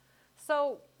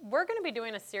So we're going to be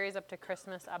doing a series up to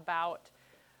Christmas about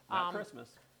Not Christmas.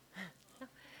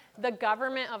 the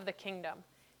government of the kingdom.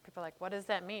 People are like, what does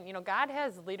that mean? You know, God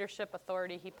has leadership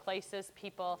authority. He places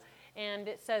people. And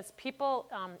it says people,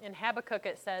 in Habakkuk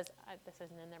it says, this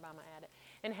isn't in there, but I'm going to add it.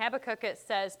 In Habakkuk it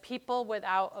says, people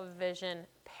without a vision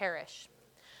perish.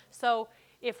 So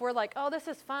if we're like, oh, this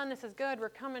is fun, this is good, we're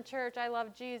coming to church, I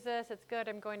love Jesus, it's good,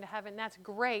 I'm going to heaven, that's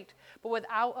great. But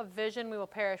without a vision, we will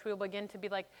perish. We will begin to be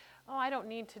like, oh, I don't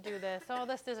need to do this. Oh,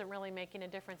 this isn't really making a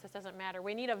difference. This doesn't matter.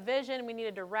 We need a vision. We need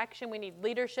a direction. We need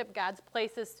leadership. God's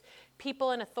places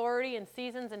people in authority in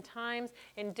seasons and times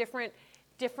in different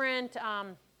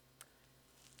tell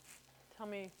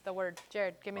me the word.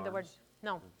 Jared, give me the word.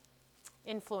 No.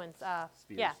 Influence. Spheres.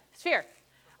 Yeah, sphere.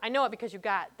 I know it because you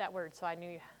got that word, so I knew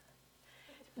you.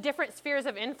 Different spheres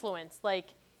of influence.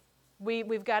 Like,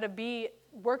 we've got to be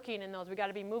working in those. We've got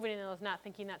to be moving in those, not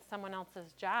thinking that's someone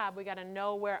else's job. We got to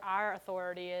know where our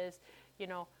authority is, you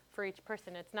know, for each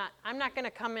person. It's not, I'm not going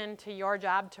to come into your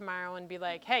job tomorrow and be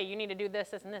like, hey, you need to do this,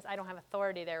 this, and this. I don't have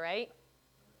authority there, right?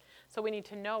 So we need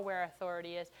to know where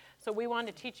authority is. So we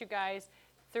wanted to teach you guys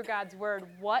through God's word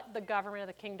what the government of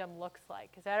the kingdom looks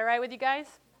like. Is that all right with you guys?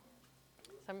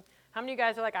 How many of you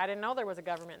guys are like, I didn't know there was a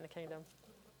government in the kingdom?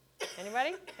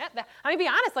 Anybody? Yeah, I mean, be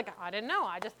honest, like, I didn't know.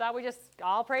 I just thought we just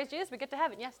all praise Jesus, we get to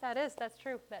heaven. Yes, that's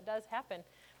true. That does happen.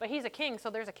 But he's a king,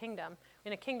 so there's a kingdom.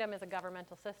 And a kingdom is a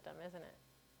governmental system, isn't it?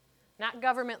 Not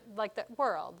government like the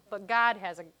world, but God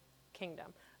has a kingdom,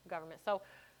 a government. So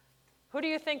who do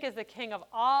you think is the king of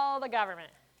all the government?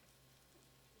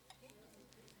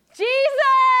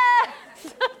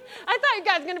 Jesus! I thought you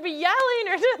guys were going to be yelling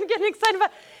or getting excited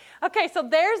about. Okay, so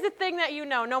there's the thing that you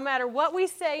know. No matter what we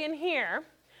say in here,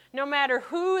 no matter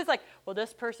who is like, well,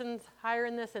 this person's higher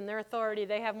in this and their authority,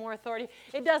 they have more authority.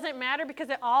 It doesn't matter because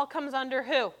it all comes under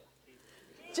who?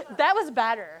 That was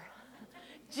better.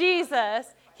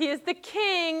 Jesus, he is the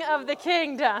king of the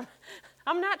kingdom.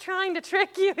 I'm not trying to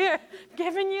trick you here. I'm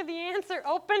giving you the answer.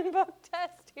 Open book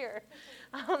test here.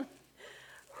 I'm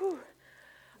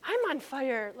on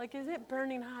fire. Like, is it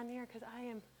burning hot in here? Because I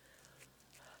am.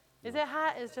 Is it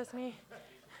hot? It's just me.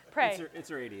 Pray. It's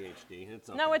her ADHD. It's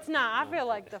okay. No, it's not. I feel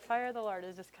like the fire of the Lord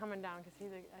is just coming down because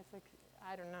it's like,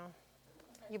 I don't know.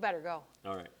 You better go.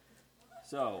 All right.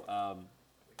 So,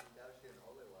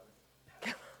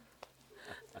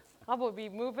 I will be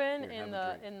moving Here, in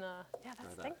have the. Yeah,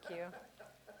 that's. Thank you.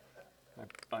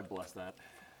 I bless that.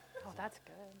 Oh, that's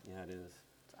good. Yeah, it is.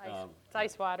 It's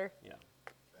ice water. Yeah.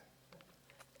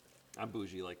 I'm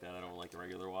bougie like that. I don't like the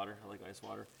regular water. I like ice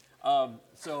water.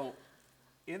 So,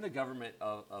 in the government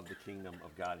of the kingdom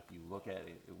of God, if you look at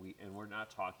it, we're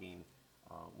not talking,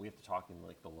 we have to talk in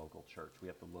like the local church. We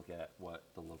have to look at what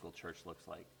the local church looks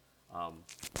like.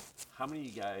 How many of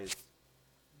you guys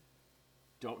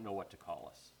don't know what to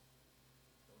call us?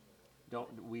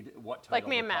 What title Like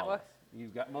me to and Matt. call us?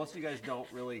 Most of you guys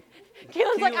don't really.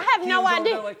 Keelan's like, I have no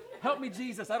idea. Like, help me,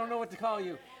 Jesus. I don't know what to call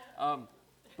you.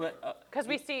 Because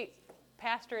we see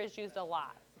pastor is used a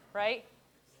lot, right?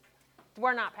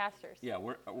 We're not pastors. Yeah,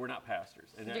 we're not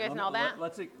pastors. And Did you guys know that?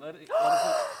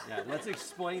 Let's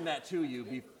explain that to you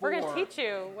before. We're going to teach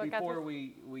you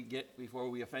before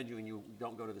we offend you and you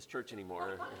don't go to this church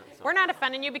anymore. So. We're not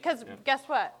offending you because guess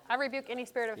what? I rebuke any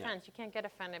spirit of offense. You can't get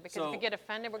offended because if you get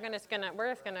offended, we're just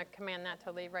gonna command that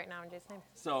to leave right now in Jesus' name.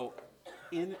 So,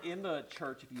 in the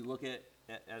church, if you look at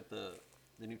the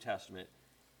New Testament,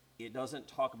 it doesn't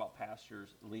talk about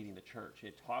pastors leading the church.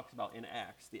 It talks about, in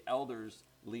Acts, the elders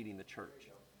leading the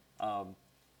church.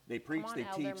 They preach, they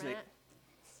teach,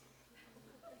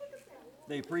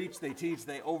 they preach, they teach,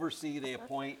 they oversee, they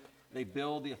appoint, they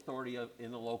build the authority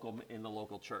in the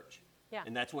local church. Yeah.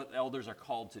 And that's what elders are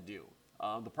called to do.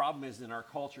 The problem is in our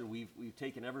culture, we've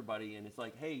taken everybody and it's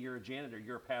like, hey, you're a janitor,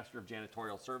 you're a pastor of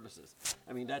janitorial services.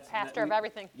 I mean, that's pastor of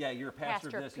everything. Yeah, you're a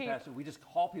pastor of this, you're a pastor. We just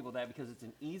call people that because it's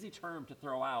an easy term to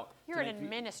throw out. You're an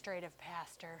administrative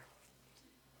pastor.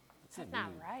 That's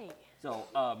not right. So,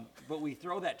 but we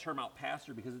throw that term out,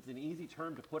 pastor, because it's an easy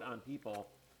term to put on people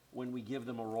when we give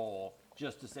them a role,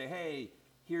 just to say, hey,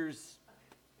 here's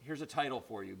a title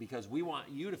for you, because we want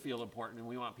you to feel important and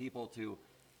we want people to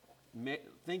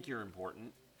think you're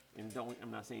important. And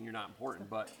I'm not saying you're not important,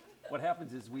 but what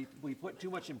happens is we put too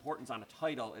much importance on a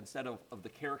title instead of the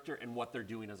character and what they're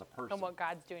doing as a person. And what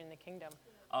God's doing in the kingdom.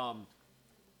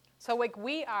 So like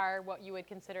we are what you would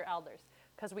consider elders.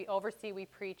 Because we oversee, we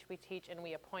preach, we teach, and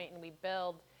we appoint, and we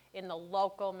build in the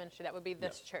local ministry. That would be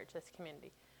this church, this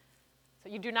community. So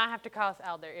you do not have to call us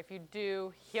elder. If you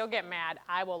do, he'll get mad.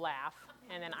 I will laugh.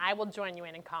 And then I will join you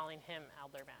in calling him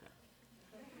Elder Ben.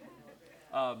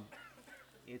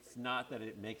 it's not that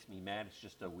it makes me mad. It's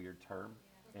just a weird term.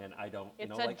 And I don't,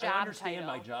 It's a I job understand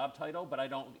my title. job title, but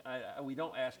we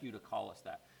don't ask you to call us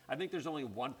that. I think there's only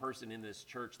one person in this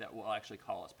church that will actually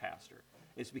call us pastor.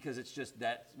 It's because it's just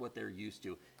that's what they're used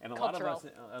to. And a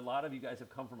lot of you guys have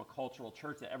come from a cultural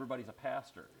church that everybody's a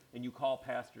pastor. And you call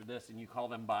pastor this and you call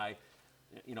them by,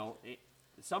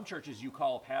 some churches you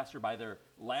call a pastor by their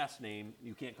last name.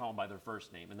 You can't call them by their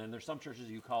first name. And then there's some churches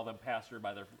you call them pastor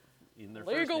by their first name.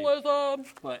 Legalism.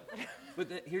 But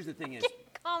here's the thing is.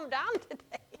 Calm down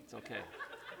today. It's okay.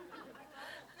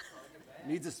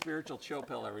 Needs a spiritual chill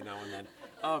pill every now and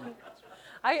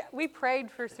then. We prayed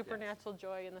for supernatural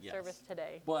joy in the Yes. service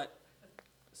today. But,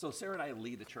 so Sarah and I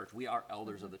lead the church. We are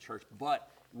elders of the church,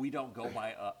 but we don't go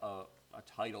by a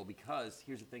title because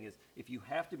here's the thing is, if you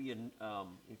have to be,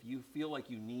 if you feel like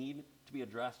you need to be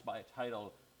addressed by a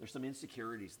title, there's some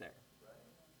insecurities there.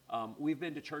 We've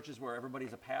been to churches where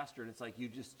everybody's a pastor, and it's like you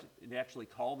just actually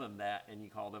call them that, and you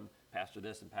call them pastor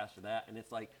this and pastor that, and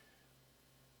it's like,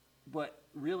 but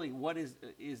really, what is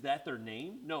that their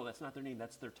name? No, that's not their name.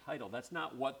 That's their title. That's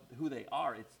not who they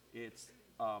are. It's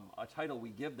a title we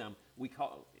give them.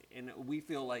 And we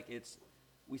feel like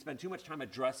we spend too much time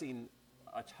addressing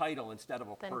a title instead of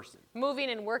a person. Moving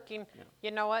and working, Yeah.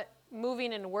 You know what?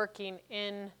 Moving and working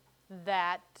in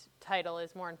that title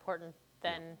is more important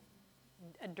than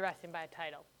addressing by a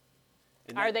title.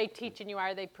 And Are they teaching you?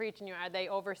 Are they preaching you? Are they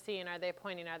overseeing? Are they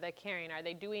appointing? Are they carrying? Are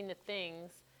they doing the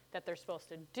things that they're supposed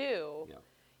to do? Yeah.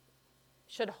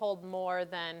 Should hold more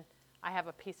than I have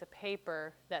a piece of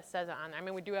paper that says it on. I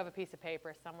mean, we do have a piece of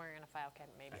paper somewhere in a file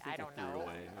cabinet, maybe. I don't threw it know.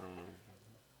 away. I don't know.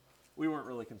 We weren't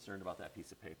really concerned about that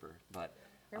piece of paper, but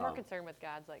We're more concerned with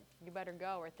God's like, you better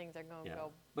go or things are going to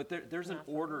go. But there's an not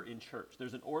so order in church.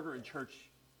 There's an order in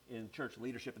church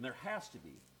leadership, and there has to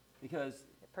be, because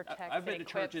protects, I've been it to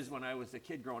equips. churches when I was a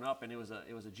kid growing up, and it was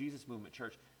a Jesus movement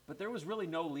church, but there was really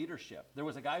no leadership. There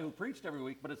was a guy who preached every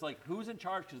week, but it's like, who's in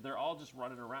charge? Because they're all just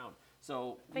running around.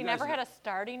 So They never had a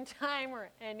starting time or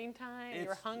ending time. They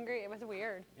were It's- hungry. It was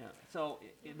weird. Yeah. So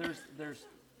there's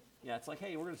it's like,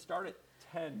 hey, we're going to start at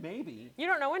 10, maybe. You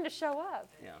don't know when to show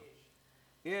up. Yeah.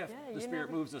 If Yeah, the you Spirit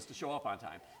never- moves us to show up on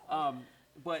time.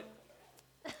 But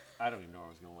I don't even know where I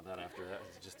was going with that after that.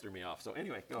 It just threw me off. So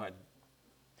anyway, go ahead.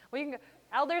 Well, you can go.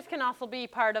 Elders can also be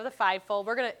part of the fivefold.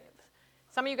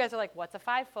 Some of you guys are like, what's a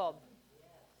fivefold?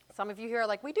 Some of you here are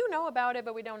like, we do know about it,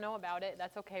 but we don't know about it.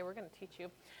 That's okay. We're going to teach you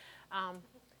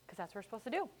because that's what we're supposed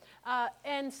to do.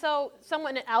 And so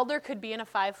an elder could be in a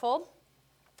fivefold,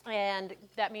 and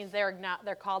that means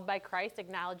they're called by Christ,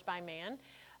 acknowledged by man.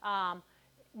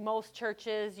 Most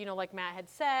churches, like Matt had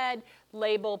said,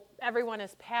 label everyone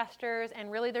as pastors,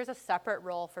 and really there's a separate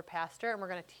role for pastor, and we're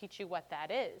going to teach you what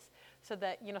that is. So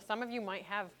that, some of you might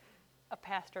have a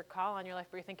pastor call on your life,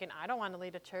 but you're thinking, I don't want to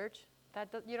lead a church.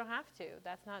 You don't have to.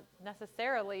 That's not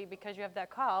necessarily because you have that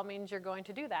call means you're going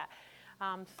to do that.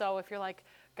 So if you're like,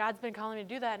 God's been calling me to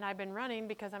do that, and I've been running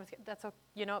because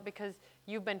because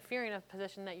you've been fearing a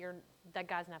position that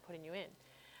God's not putting you in.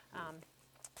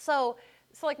 So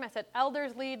like Matt said,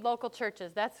 elders lead local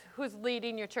churches. That's who's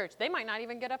leading your church. They might not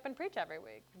even get up and preach every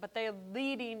week, but they're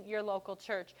leading your local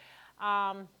church.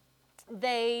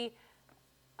 They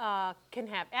can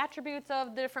have attributes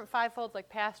of the different fivefolds, like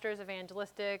pastors,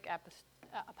 evangelistic,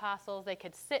 apostles.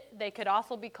 They could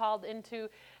also be called into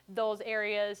those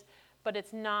areas, but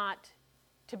it's not,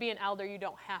 to be an elder, you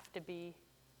don't have to be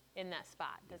in that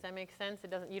spot. Does that make sense?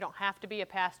 You don't have to be a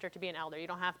pastor to be an elder. You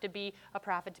don't have to be a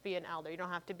prophet to be an elder. You don't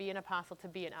have to be an apostle to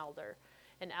be an elder.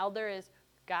 An elder is,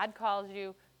 God calls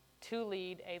you to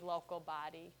lead a local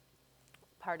body,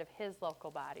 part of his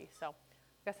local body. So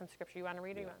got some scripture you want to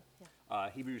read? Yeah. Or you want? Yeah.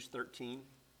 Hebrews 13.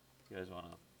 You guys want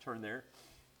to turn there?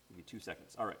 Give you 2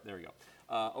 seconds. All right, there we go.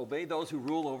 Obey those who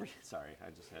rule over you. Sorry, I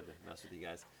just had to mess with you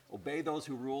guys. Obey those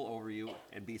who rule over you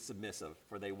and be submissive,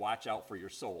 for they watch out for your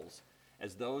souls.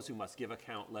 As those who must give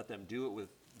account, let them do it with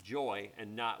joy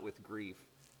and not with grief,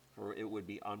 for it would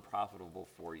be unprofitable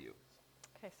for you.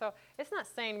 Okay, so it's not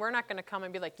saying we're not going to come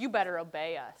and be like, you better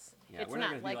obey us. Yeah, it's we're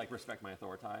not going to be like respect my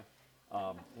authority.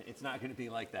 It's not going to be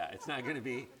like that. It's not going to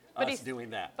be us doing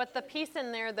that. But the piece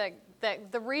in there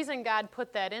that the reason God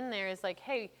put that in there is like,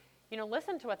 hey,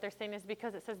 listen to what they're saying is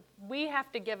because it says we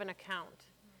have to give an account.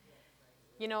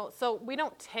 So we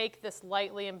don't take this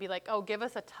lightly and be like, oh, give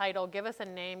us a title, give us a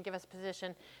name, give us a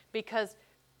position, because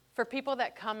for people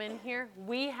that come in here,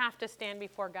 we have to stand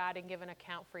before God and give an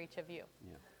account for each of you.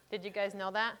 Yeah. Did you guys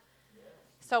know that?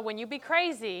 So when you be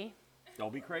crazy,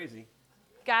 don't be crazy.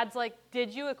 God's like,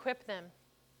 did you equip them?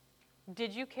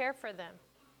 Did you care for them?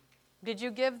 Did you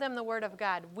give them the word of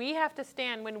God? We have to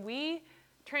stand when we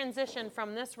transition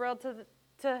from this world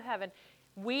to heaven.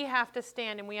 We have to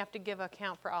stand and we have to give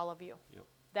account for all of you. Yep.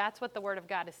 That's what the Word of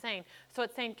God is saying. So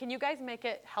it's saying, can you guys make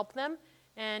it help them?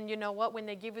 And you know what? When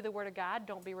they give you the Word of God,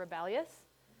 don't be rebellious.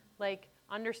 Like,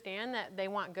 understand that they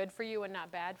want good for you and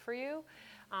not bad for you.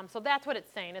 So that's what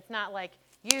it's saying. It's not like,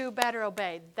 you better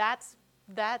obey. That's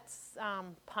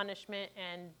punishment,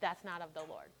 and that's not of the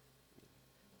Lord.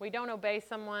 We don't obey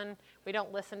someone. We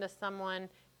don't listen to someone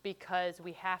because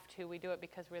we have to. We do it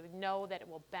because we know that it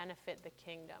will benefit the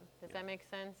kingdom. Does that make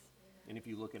sense? And if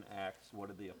you look in Acts, what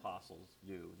did the apostles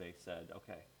do? They said,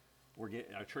 okay,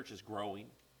 our church is growing.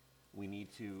 We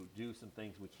need to do some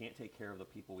things. We can't take care of the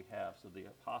people we have. So the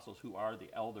apostles, who are the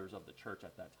elders of the church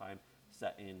at that time,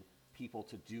 set in people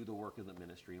to do the work of the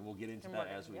ministry. And we'll get into that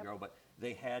as we grow. But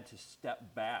they had to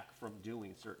step back from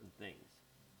doing certain things.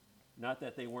 Not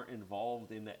that they weren't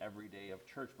involved in the everyday of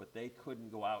church, but they couldn't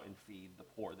go out and feed the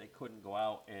poor. They couldn't go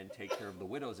out and take care of the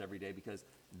widows every day because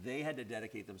they had to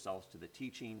dedicate themselves to the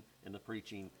teaching and the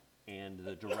preaching and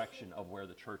the direction of where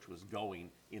the church was going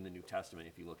in the New Testament,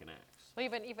 if you look in Acts. Well,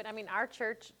 even I mean, our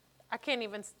church,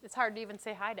 it's hard to even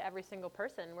say hi to every single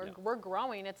person. We're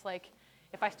growing. It's like,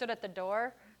 if I stood at the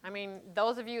door, I mean,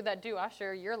 those of you that do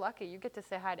usher, you're lucky. You get to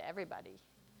say hi to everybody,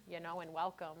 and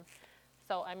welcome.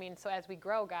 So, so as we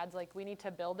grow, God's like, we need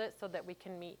to build it so that we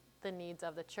can meet the needs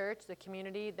of the church, the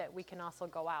community, that we can also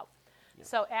go out. Yeah.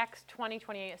 So Acts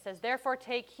 20:28, it says, therefore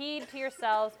take heed to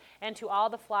yourselves and to all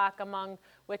the flock among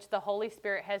which the Holy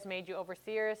Spirit has made you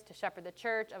overseers to shepherd the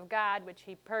church of God, which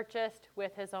he purchased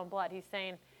with his own blood. He's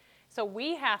saying, so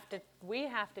we have to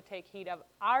take heed of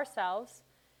ourselves,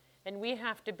 and we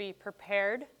have to be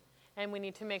prepared, and we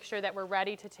need to make sure that we're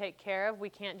ready to take care of. We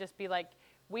can't just be like,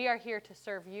 we are here to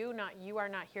serve you, not you are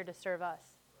not here to serve us.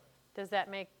 Does that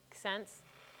make sense?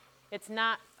 It's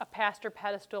not a pastor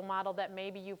pedestal model that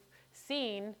maybe you've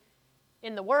seen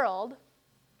in the world.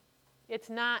 It's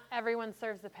not everyone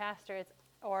serves the pastor, it's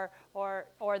or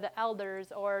the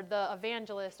elders or the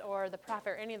evangelist or the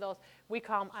prophet or any of those. We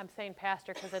call them, I'm saying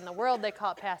pastor because in the world they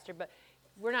call it pastor, but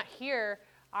we're not here.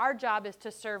 Our job is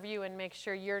to serve you and make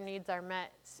sure your needs are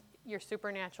met, your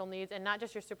supernatural needs, and not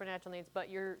just your supernatural needs, but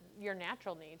your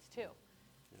natural needs too.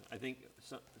 Yeah, I think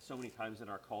so many times in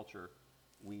our culture,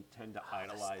 we tend to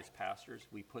idolize pastors.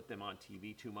 We put them on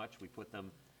TV too much. We put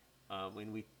them,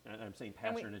 and I'm saying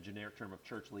pastor in a generic term of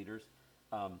church leaders,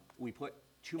 we put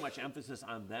too much emphasis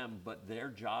on them, but their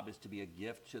job is to be a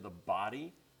gift to the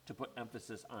body, to put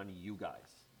emphasis on you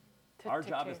guys. Our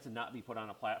job is to not be put on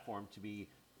a platform to be,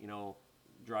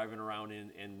 driving around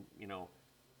in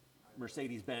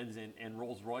Mercedes-Benz and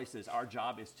Rolls-Royces. Our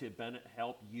job is to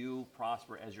help you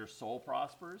prosper as your soul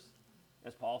prospers,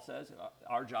 as Paul says.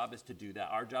 Our job is to do that.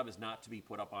 Our job is not to be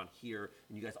put up on here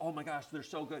and you guys, oh my gosh, they're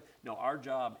so good. No, our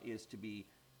job is to be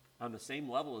on the same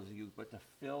level as you, but to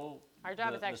fill our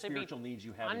job is actually spiritual needs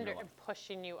you have in your life.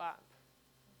 Pushing you up.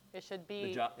 It should be, do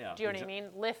you know what I mean?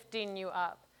 Lifting you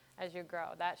up as you grow.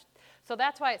 So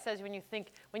that's why it says when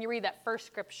you read that first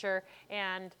scripture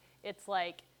and it's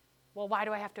like, well, why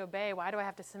do I have to obey? Why do I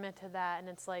have to submit to that? And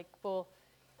it's like, well,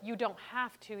 you don't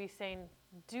have to. He's saying,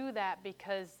 do that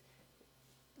because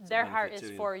their heart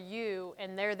is for you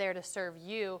and they're there to serve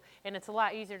you. And it's a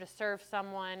lot easier to serve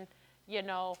someone,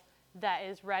 that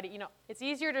is ready. It's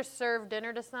easier to serve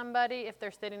dinner to somebody if they're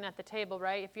sitting at the table,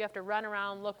 right? If you have to run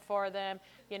around, look for them,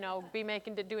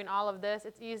 doing all of this,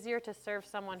 it's easier to serve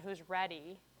someone who's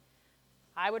ready.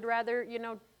 I would rather,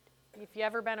 if you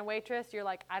ever been a waitress, you're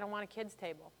like, I don't want a kid's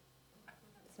table.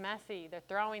 It's messy. They're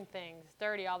throwing things. It's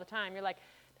dirty all the time. You're like,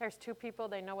 there's two people.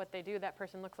 They know what they do. That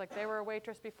person looks like they were a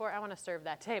waitress before. I want to serve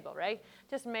that table, right?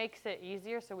 Just makes it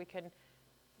easier so we can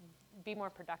be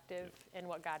more productive in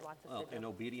what God wants us to do. And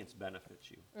obedience benefits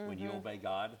you. Mm-hmm. When you obey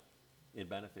God, it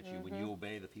benefits you. When you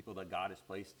obey the people that God has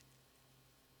placed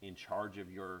in charge of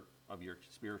your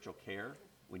spiritual care,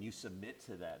 when you submit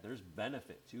to that, there's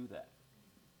benefit to that.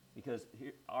 Because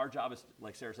our job is,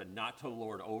 like Sarah said, not to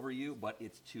lord over you, but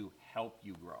it's to help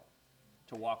you grow,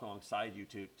 to walk alongside you,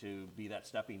 to be that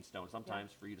stepping stone,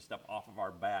 sometimes for you to step off of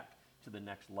our back to the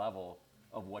next level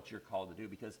of what you're called to do.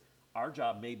 Because our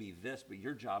job may be this, but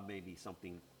your job may be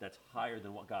something that's higher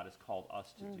than what God has called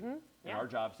us to do. And our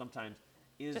job sometimes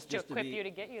is just to equip you to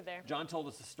get you there. John told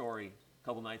us a story a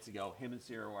couple nights ago. Him and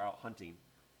Sara were out hunting,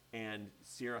 and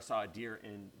Sara saw a deer,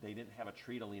 and they didn't have a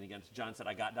tree to lean against. John said,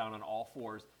 I got down on all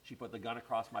fours. She put the gun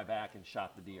across my back and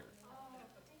shot the deer.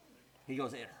 He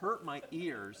goes, it hurt my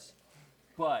ears,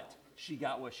 but she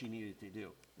got what she needed to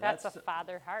do. That's a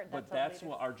father heart. That's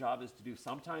what our job is to do.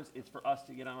 Sometimes it's for us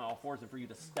to get on all fours and for you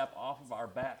to step off of our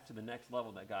back to the next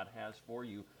level that God has for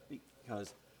you,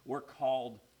 because we're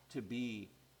called to be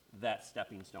that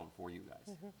stepping stone for you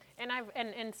guys.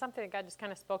 And something that God just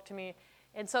kind of spoke to me.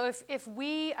 And so if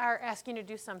we are asking you to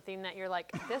do something that you're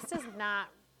like,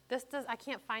 I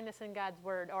can't find this in God's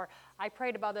word, or I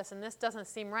prayed about this and this doesn't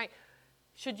seem right,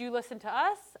 should you listen to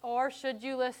us or should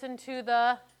you listen to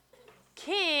the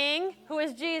King, who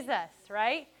is Jesus,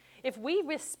 right? If we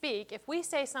misspeak, if we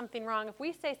say something wrong, if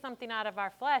we say something out of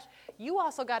our flesh, you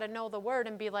also got to know the word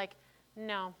and be like,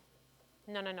 no,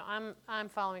 I'm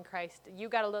following Christ. You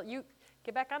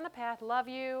get back on the path, love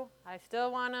you. I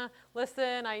still want to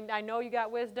listen. I know you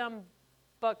got wisdom,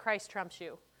 but Christ trumps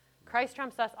you. Christ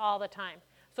trumps us all the time.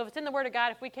 So if it's in the Word of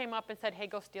God, if we came up and said, hey,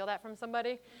 go steal that from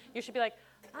somebody, you should be like,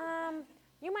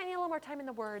 you might need a little more time in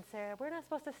the Word, Sarah. We're not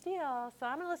supposed to steal, so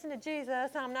I'm going to listen to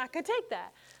Jesus, and I'm not going to take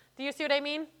that. Do you see what I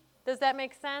mean? Does that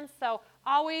make sense? So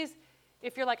always,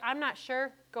 if you're like, I'm not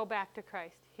sure, go back to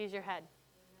Christ. He's your head.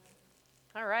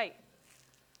 All right.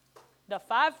 The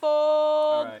fivefold.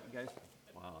 All right, guys.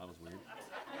 Wow, that was weird.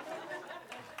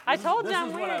 I told you I'm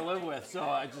This is weird. what I live with, so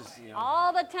I just,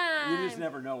 All the time. you just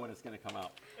never know when it's going to come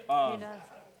out. He does.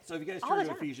 So if you guys All turn the to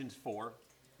time. Ephesians 4,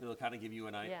 it'll kind of give you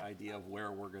an Yeah. idea of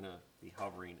where we're going to be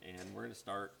hovering. And we're going to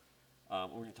start, we're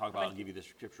going to talk about and give you the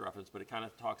scripture reference, but it kind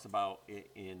of talks about it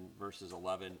in verses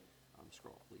 11.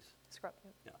 Scroll, please. Scrub.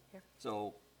 Yeah. Here.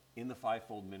 So in the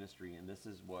fivefold ministry, and this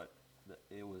is what,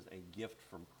 it was a gift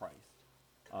from Christ.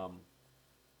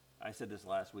 I said this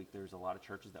last week, there's a lot of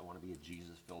churches that want to be a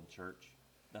Jesus-filled church.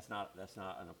 That's not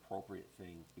an appropriate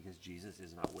thing because Jesus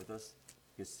is not with us.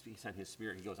 He sent his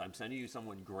Spirit. He goes, I'm sending you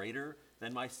someone greater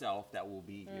than myself that will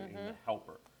be the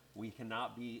helper. We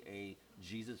cannot be a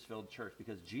Jesus-filled church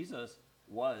because Jesus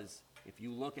was, if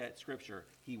you look at Scripture,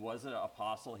 he was an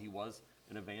apostle, he was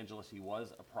an evangelist, he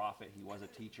was a prophet, he was a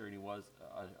teacher, and he was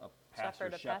a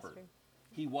pastor, shepherd.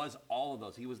 He was all of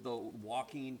those. He was the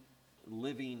walking,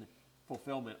 living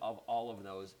fulfillment of all of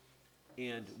those.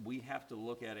 And we have to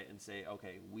look at it and say,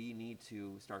 okay, we need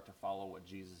to start to follow what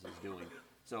Jesus is doing.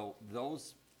 So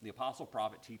the apostle,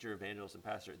 prophet, teacher, evangelist, and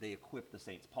pastor, they equip the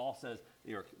saints. Paul says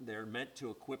they're meant to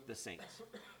equip the saints.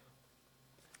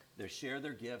 They share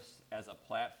their gifts as a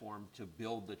platform to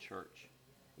build the church.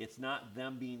 It's not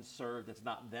them being served. It's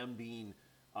not them being,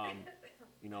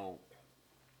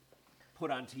 put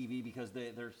on TV because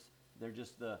they're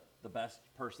just the best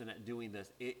person at doing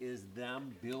this. It is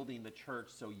them building the church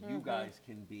so you guys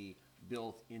can be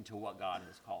built into what God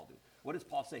has called you. What does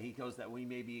Paul say? He goes that we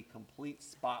may be a complete,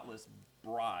 spotless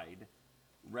bride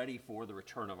ready for the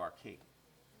return of our King.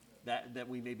 That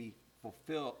we may be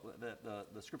fulfilled, that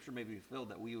the scripture may be fulfilled,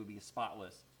 that we would be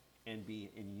spotless and be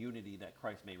in unity that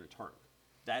Christ may return.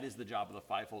 That is the job of the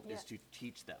fivefold, is to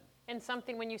teach them. And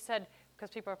something when you said,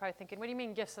 because people are probably thinking, what do you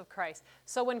mean gifts of Christ?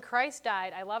 So when Christ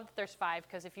died, I love that there's 5,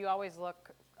 because if you always look,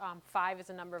 5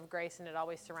 is a number of grace, and it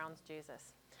always surrounds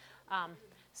Jesus.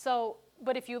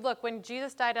 But if you look, when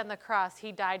Jesus died on the cross,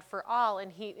 he died for all,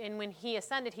 and when he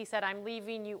ascended, he said, I'm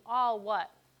leaving you all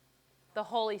what? The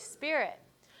Holy Spirit.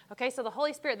 Okay, so the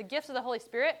Holy Spirit, the gifts of the Holy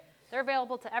Spirit, they're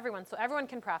available to everyone. So everyone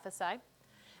can prophesy.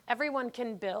 Everyone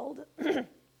can build.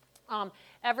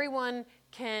 Everyone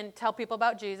can tell people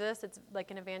about Jesus. It's like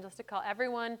an evangelistic call.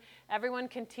 Everyone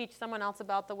can teach someone else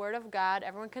about the Word of God.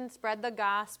 Everyone can spread the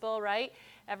gospel, right?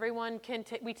 Everyone can,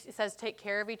 it says take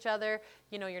care of each other,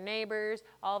 your neighbors,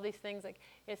 all these things. Like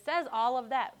it says all of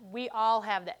that. We all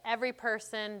have that. Every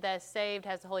person that's saved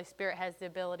has the Holy Spirit, has the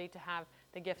ability to have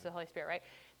the gifts of the Holy Spirit, right?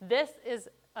 This is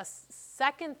a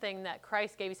second thing that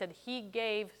Christ gave. He said he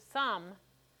gave some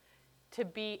to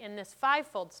be in this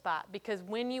fivefold spot, because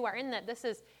when you are in that,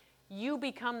 you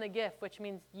become the gift, which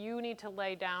means you need to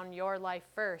lay down your life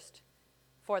first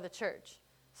for the church.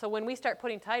 So when we start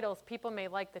putting titles, people may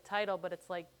like the title, but it's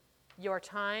like your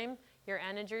time, your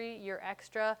energy, your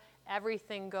extra,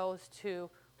 everything goes to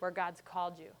where God's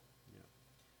called you. Yeah.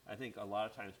 I think a lot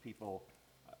of times people,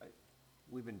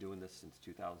 we've been doing this since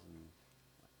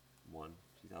 2001,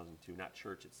 2002, not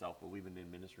church itself, but we've been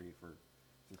in ministry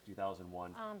since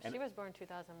 2001. She was born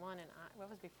 2001, and what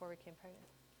was before we became pregnant?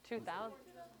 2000?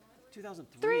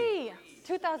 2003.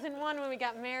 2001 when we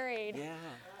got married. Yeah.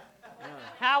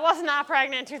 I was not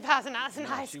pregnant in 2000. I was in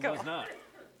high school. She was not.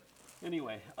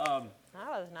 Anyway. I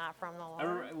was not from the Lord. I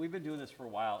remember, we've been doing this for a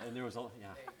while, and there was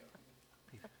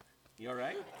You all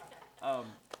right?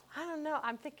 I don't know.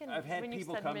 I'm thinking I've had when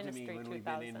people you said come ministry, to me when 2000. we've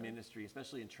been in ministry,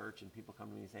 especially in church, and people come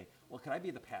to me and say, well, could I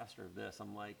be the pastor of this?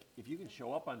 I'm like, if you can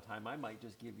show up on time, I might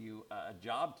just give you a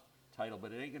job title,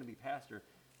 but it ain't going to be pastor.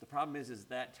 The problem is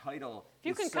that title... If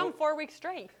you can come 4 weeks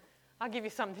straight. I'll give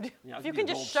you something to do. Yeah, I'll if you give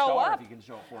can a just gold show star up. if you can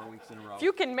show up 4 weeks in a row. If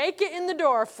you can make it in the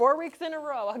door 4 weeks in a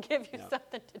row, I'll give you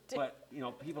something to do. But,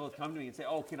 people have come to me and say,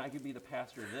 oh, can I be the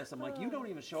pastor of this? I'm like, you don't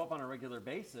even show up on a regular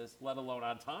basis, let alone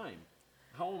on time.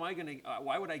 How am I going to,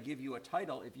 why would I give you a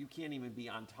title if you can't even be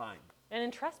on time? And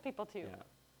entrust people too. Yeah.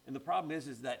 And the problem is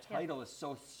that title is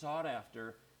so sought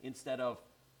after instead of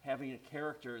having a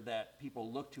character that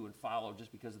people look to and follow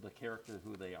just because of the character of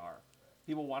who they are.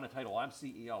 People want a title. I'm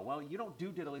CEO. Well, you don't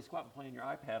do diddly squat and play on your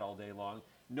iPad all day long.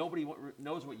 Nobody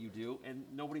knows what you do, and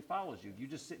nobody follows you. You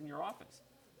just sit in your office.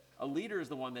 A leader is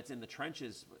the one that's in the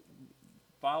trenches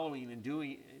following and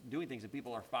doing things, and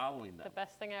people are following them. The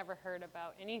best thing I ever heard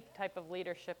about any type of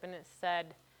leadership, and it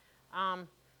said,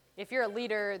 if you're a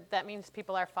leader, that means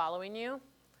people are following you.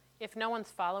 If no one's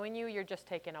following you, you're just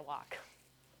taking a walk.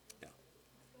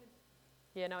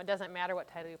 Yeah. It doesn't matter what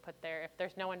title you put there. If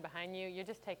there's no one behind you, you're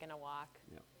just taking a walk.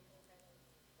 Yeah.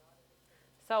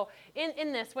 So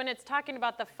in this, when it's talking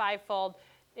about the fivefold,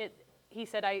 he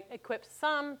said, I equipped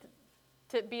some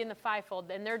to be in the fivefold,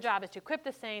 and their job is to equip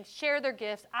the saints, share their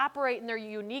gifts, operate in their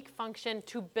unique function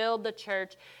to build the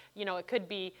church. It could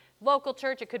be local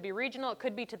church, it could be regional, it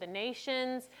could be to the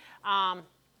nations.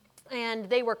 And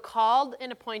they were called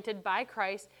and appointed by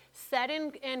Christ, set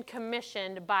and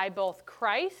commissioned by both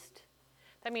Christ.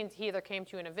 That means he either came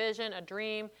to you in a vision, a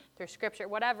dream, through scripture,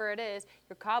 whatever it is.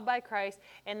 You're called by Christ,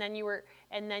 and then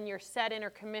you're set in or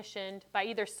commissioned by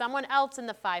either someone else in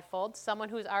the fivefold, someone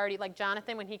who's already, like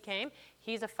Jonathan when he came,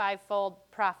 he's a fivefold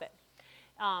prophet,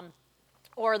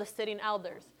 or the sitting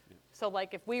elders. So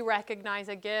like if we recognize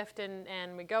a gift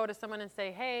and we go to someone and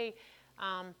say, hey,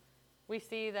 we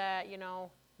see that,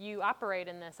 you operate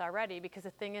in this already, because the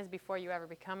thing is, before you ever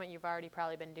become it, you've already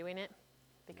probably been doing it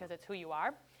because it's who you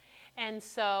are. And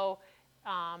so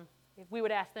if we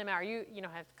would ask them,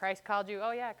 has Christ called you?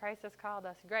 Oh, yeah, Christ has called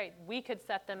us. Great. We could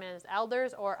set them as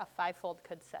elders, or a fivefold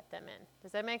could set them in.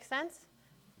 Does that make sense?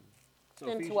 So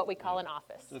into what we call an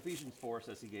office. So Ephesians 4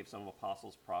 says he gave some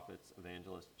apostles, prophets,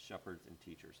 evangelists, shepherds, and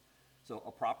teachers. So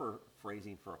a proper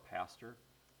phrasing for a pastor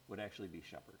would actually be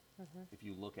shepherd, if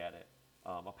you look at it.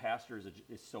 A pastor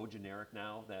is so generic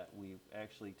now that we've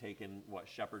actually taken what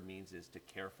shepherd means is to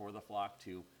care for the flock,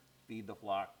 to feed the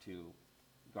flock, to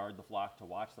guard the flock, to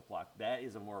watch the flock. That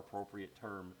is a more appropriate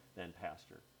term than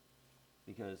pastor,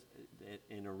 because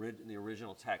in the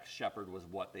original text, shepherd was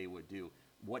what they would do.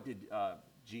 What did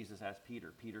Jesus ask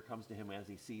Peter? Peter comes to him as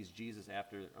he sees Jesus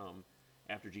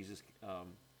after Jesus'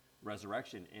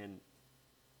 resurrection, and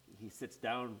he sits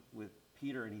down with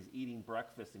Peter, and he's eating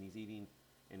breakfast, and he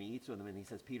eats with him, and he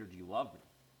says, Peter, do you love me?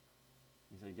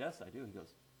 He said, yes, I do. He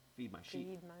goes, feed my sheep.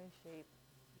 Feed my sheep.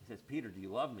 He says, Peter, do you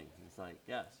love me? He's like,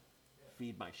 yes,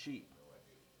 feed my sheep.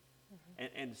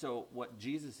 And so what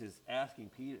Jesus is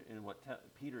asking Peter, and what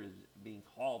Peter is being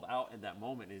called out in that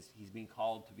moment, is he's being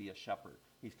called to be a shepherd.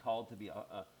 He's called to be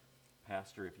a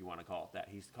pastor, if you want to call it that.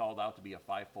 He's called out to be a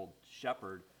fivefold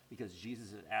shepherd, because Jesus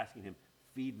is asking him,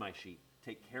 feed my sheep,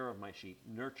 take care of my sheep,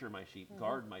 nurture my sheep,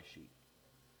 guard my sheep.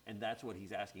 And that's what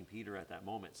he's asking Peter at that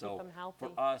moment. Keep them healthy.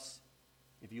 For us,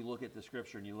 if you look at the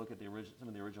scripture and you look at some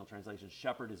of the original translations,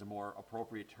 shepherd is a more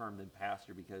appropriate term than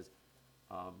pastor, because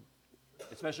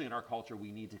especially in our culture,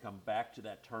 we need to come back to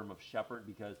that term of shepherd,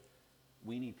 because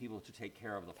we need people to take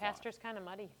care of the flock. Pastor's kind of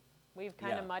muddy. We've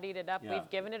kind of Yeah. muddied it up. Yeah. We've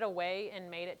given it away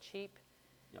and made it cheap.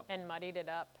 Yep. And muddied it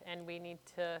up, and we need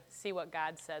to see what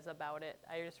God says about it.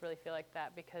 I just really feel like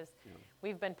that, because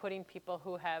we've been putting people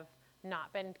who have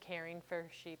not been caring for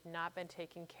sheep, not been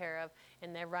taken care of,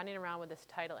 and they're running around with this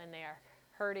title, and they are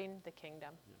hurting the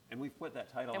kingdom. Yeah. And we've put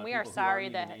that title And on we are people sorry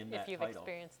who aren't that even in if that you've title.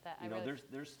 experienced that.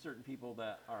 There's certain people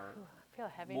that are I feel a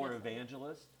heaviness. more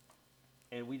evangelist,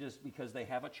 and we just, because they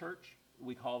have a church,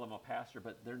 we call them a pastor,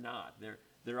 but they're not.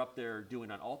 They're up there doing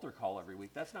an altar call every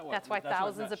week. That's not what. That's why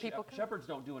thousands of people come. Shepherds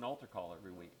don't do an altar call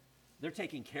every week. They're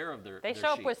taking care of their. They their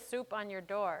show sheep. up with soup on your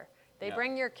door. They Yeah.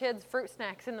 bring your kids fruit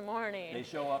snacks in the morning. They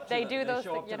show up. They to do the, those They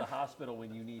show up things, to the hospital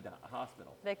when you need a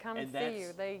hospital. They come And see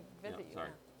you. They visit you. sorry.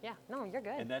 Yeah. No, you're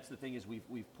good. And that's the thing, is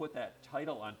we've put that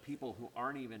title on people who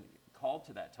aren't even called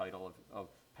to that title of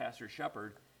pastor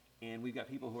shepherd, and we've got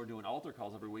people who are doing altar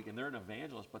calls every week, and they're an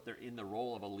evangelist, but they're in the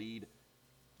role of a lead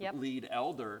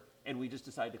elder, and we just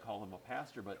decide to call them a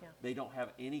pastor, but they don't have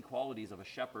any qualities of a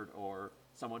shepherd or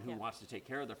someone who wants to take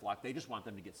care of their flock. They just want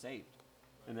them to get saved.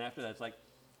 And then after that, it's like,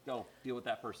 go deal with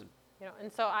that person.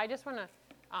 And so I just want to,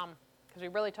 because we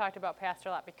really talked about pastor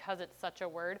a lot because it's such a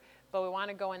word, but we want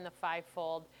to go in the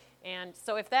fivefold. And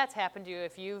so if that's happened to you,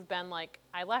 if you've been like,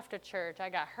 I left a church, I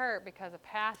got hurt because a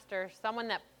pastor, someone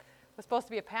that was supposed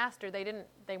to be a pastor,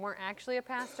 they weren't actually a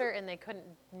pastor, and they couldn't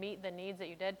meet the needs that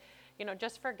you did,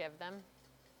 just forgive them.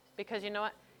 Because you know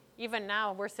what? Even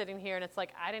now we're sitting here and it's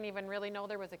like, I didn't even really know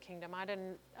there was a kingdom. I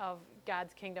didn't, of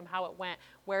God's kingdom, how it went,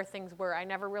 where things were. I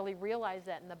never really realized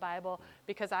that in the Bible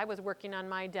because I was working on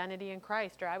my identity in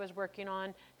Christ, or I was working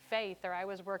on faith, or I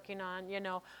was working on,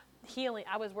 healing.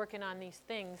 I was working on these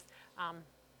things.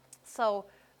 So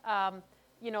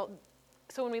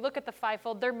when we look at the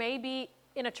fivefold, there may be,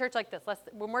 in a church like this,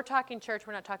 when we're talking church,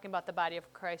 we're not talking about the body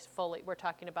of Christ fully. We're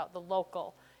talking about the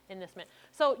local in this minute.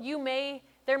 So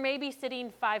there may be sitting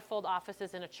fivefold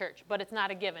offices in a church, but it's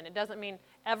not a given. It doesn't mean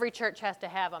every church has to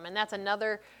have them. And that's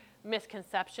another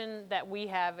misconception that we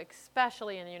have,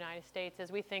 especially in the United States,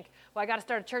 is we think, well, I got to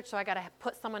start a church, so I got to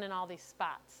put someone in all these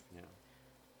spots. Yeah.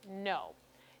 No.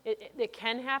 It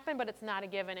can happen, but it's not a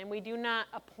given. And we don't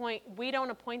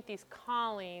appoint these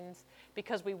callings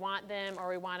because we want them, or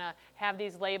we want to have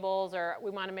these labels, or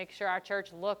we want to make sure our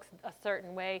church looks a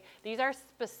certain way. These are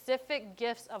specific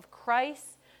gifts of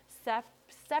Christ,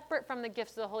 separate from the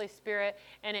gifts of the Holy Spirit,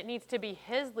 and it needs to be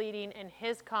His leading and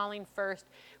His calling first.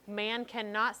 Man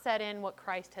cannot set in what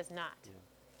Christ has not. Yeah.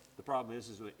 The problem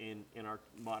is in our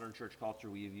modern church culture,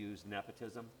 we've used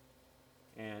nepotism.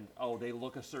 And, they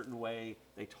look a certain way,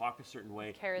 they talk a certain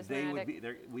way.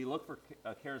 Charismatic. We look for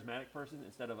a charismatic person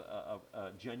instead of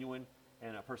a genuine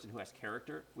and a person who has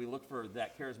character. We look for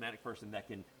that charismatic person that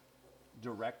can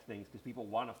direct things, because people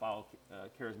want to follow a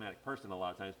charismatic person a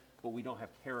lot of times, but we don't have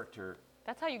character.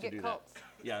 That's how you get cults.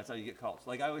 Yeah, that's how you get cults.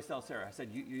 Like I always tell Sarah, I said,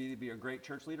 you either be a great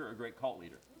church leader or a great cult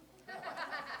leader.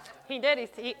 He did.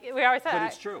 We always said. But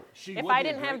it's true. If I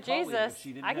didn't have Jesus,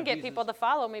 I can get people to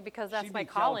follow me because that's my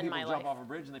call in my life. Jump off a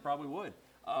bridge, and they probably would.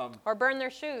 Or burn their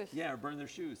shoes. Yeah, or burn their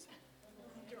shoes.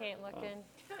 Can't look in.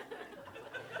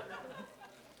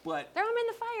 But throw them in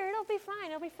the fire. It'll be fine.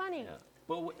 It'll be funny. Yeah.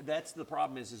 But that's the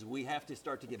problem is we have to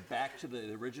start to get back to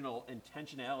the original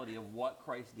intentionality of what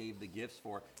Christ gave the gifts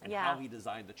for and how He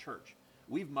designed the church.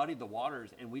 We've muddied the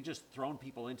waters, and we just thrown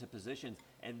people into positions,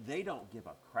 and they don't give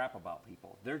a crap about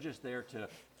people. They're just there to.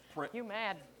 You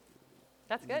mad?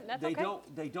 That's good. That's okay.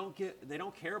 They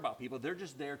don't care about people. They're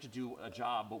just there to do a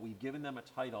job. But we've given them a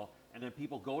title, and then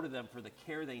people go to them for the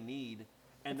care they need,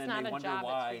 and then they wonder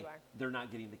why they're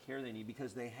not getting the care they need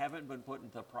because they haven't been put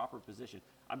into the proper position.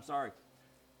 I'm sorry,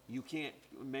 you can't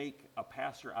make a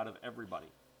pastor out of everybody.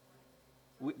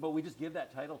 But we just give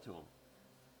that title to them.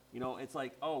 It's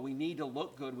like, we need to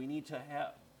look good. We need to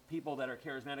have people that are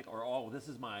charismatic, or, this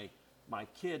is my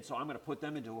kid, so I'm going to put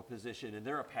them into a position, and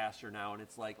they're a pastor now, and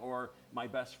it's like, or my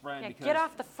best friend. Yeah, get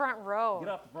off the front row. Get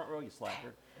off the front row, you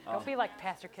slacker. Don't be like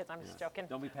pastor kids. I'm just joking.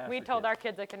 Don't be pastor We told kids. Our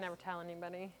kids they could never tell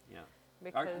anybody. Yeah.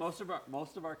 Because most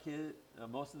of our kids,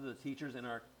 most of the teachers in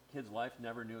our kids' life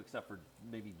never knew, except for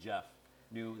maybe Jeff,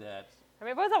 knew that. I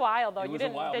mean, it was a while though. It was a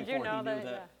while did you before know he knew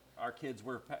that our kids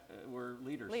were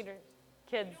leaders. Leaders,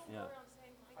 kids. Yeah.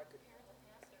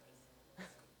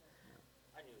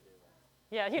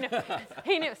 Yeah,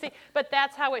 he knew. See, but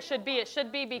that's how it should be. It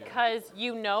should be because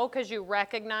because you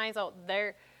recognize,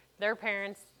 their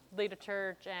parents lead a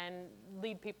church and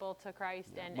lead people to Christ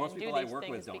and most and people do these I work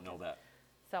things with don't know that.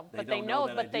 So, They but don't they know,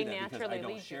 that but they I naturally lead. I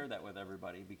don't share that with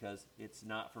everybody because it's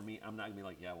not for me. I'm not gonna be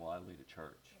like, I lead a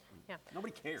church. Yeah.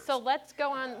 Nobody cares. So let's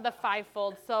go on the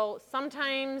fivefold. So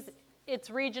sometimes it's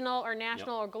regional or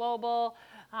national or global.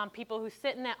 People who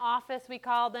sit in that office, we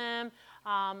call them.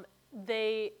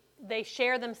 They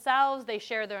share themselves. They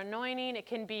share their anointing. It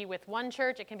can be with one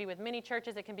church. It can be with many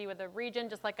churches. It can be with a region,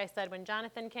 just like I said when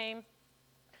Jonathan came.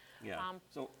 Yeah.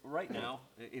 So right now,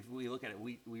 if we look at it,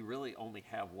 we really only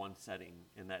have one setting,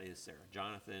 and that is Sarah.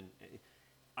 Jonathan.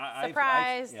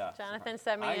 Surprise! Jonathan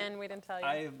sent me in. We didn't tell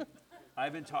you.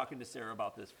 I've been talking to Sarah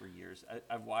about this for years.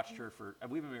 I've watched her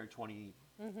we've been married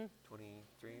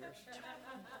 23 years.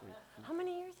 How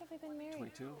many years have we been married?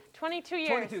 22. 22 years.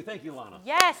 22. Thank you, Lana.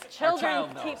 Yes, children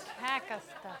keep track of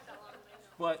stuff.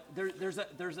 But there's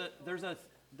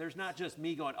not just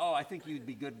me going, I think you'd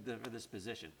be good for this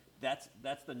position. That's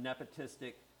the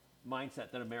nepotistic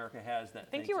mindset that America has. I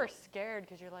think you were scared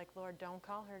because you're like, Lord, don't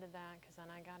call her to that because then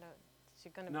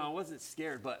she's gonna. No, I wasn't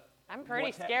scared, but I'm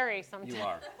pretty scary sometimes. You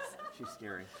are. She's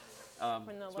scary,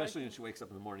 especially when she wakes up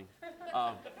in the morning.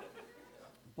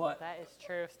 But that is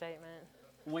true statement.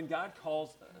 When God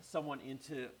calls someone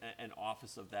into an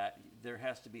office of that, they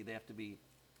have to be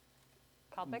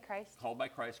called by Christ. Called by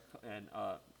Christ, and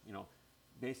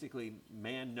basically,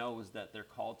 man knows that they're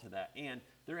called to that. And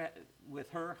with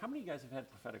her, how many of you guys have had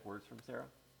prophetic words from Sarah?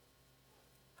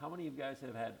 How many of you guys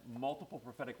have had multiple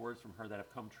prophetic words from her that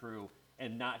have come true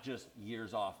and not just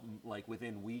years off, like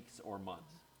within weeks or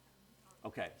months?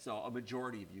 Okay, so a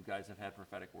majority of you guys have had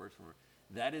prophetic words from her.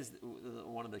 that is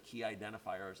one of the key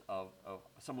identifiers of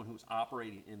someone who's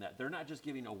operating in that. They're not just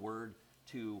giving a word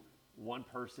to one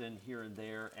person here and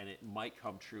there, and it might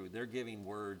come true. They're giving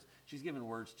words. She's giving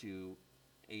words to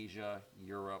Asia,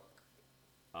 Europe,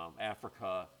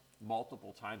 Africa,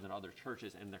 multiple times in other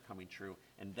churches, and they're coming true.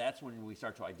 And that's when we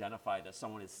start to identify that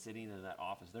someone is sitting in that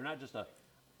office. They're not just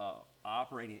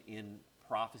operating in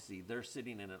prophecy. They're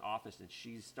sitting in an office, and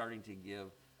she's starting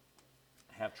to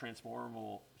have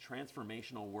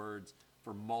transformational words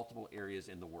for multiple areas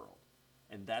in the world.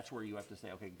 And that's where you have to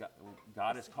say, okay,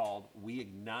 God has called. We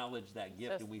acknowledge that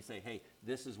gift, and we say, hey,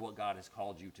 this is what God has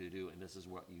called you to do, and this is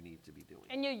what you need to be doing.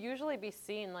 And you'll usually be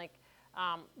seen like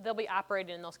they'll be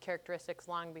operating in those characteristics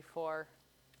long before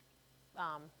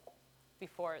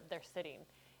they're sitting.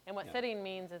 And what sitting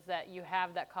means is that you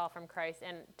have that call from Christ.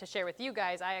 And to share with you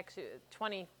guys, I actually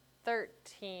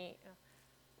 2013,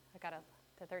 I got to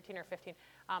 13 or 15.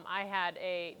 I had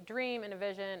a dream and a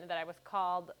vision that I was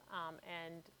called,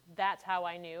 and that's how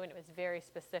I knew, and it was very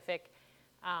specific.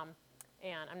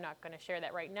 And I'm not going to share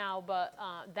that right now, but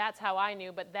that's how I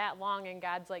knew. But that long, and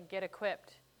God's like, get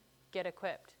equipped, get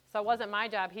equipped. So it wasn't my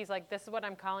job. He's like, this is what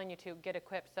I'm calling you to, get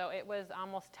equipped. So it was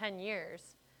almost 10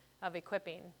 years of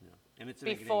equipping. Yeah. And it's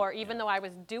before, even though I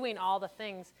was doing all the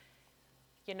things,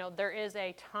 there is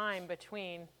a time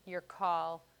between your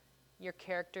call, your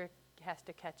character has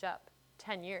to catch up.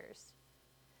 10 years.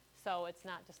 So it's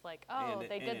not just like,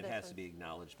 they did this. And it has to be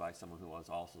acknowledged by someone who was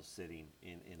also sitting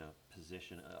in a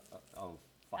position of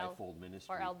fivefold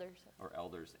ministry. Or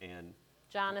elders. And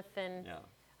Jonathan. Yeah.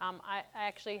 I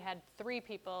actually had 3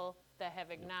 people that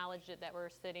have acknowledged it that were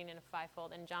sitting in a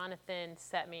fivefold, and Jonathan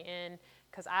set me in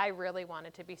because I really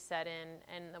wanted to be set in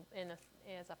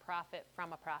as a prophet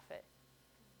from a prophet.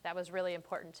 That was really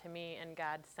important to me, and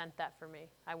God sent that for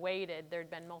me. I waited. There'd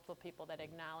been multiple people that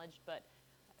acknowledged, but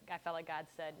I felt like God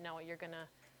said, no, you're going to,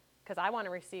 because I want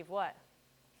to receive what?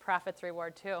 Prophet's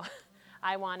reward too.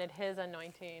 I wanted his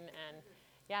anointing, and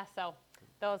so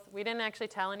we didn't actually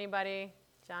tell anybody.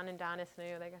 John and Donis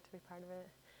knew. They got to be part of it.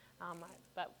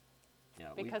 But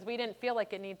because we didn't feel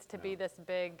like it needs to be this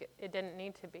big, it didn't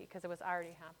need to be because it was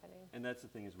already happening. And that's the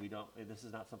thing is this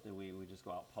is not something we just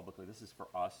go out publicly. This is for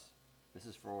us. This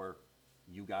is for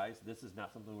you guys. This is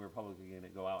not something we're publicly going to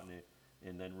go out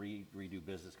and then redo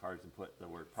business cards and put the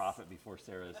word prophet before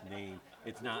Sarah's name.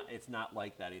 It's not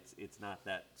like that. It's not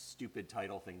that stupid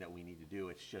title thing that we need to do.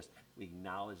 It's just we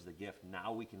acknowledge the gift.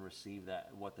 Now we can receive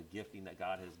what the gifting that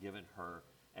God has given her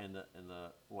and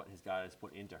what God has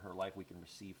put into her life. We can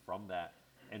receive from that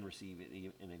and receive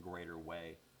it in a greater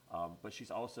way. But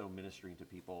she's also ministering to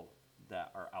people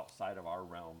that are outside of our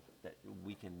realm that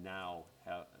we can now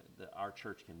have, that our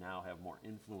church can now have more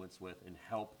influence with and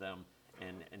help them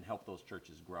and help those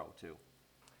churches grow too.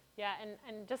 Yeah,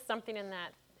 and just something in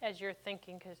that as you're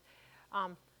thinking, because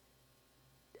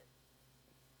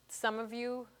some of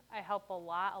you I help a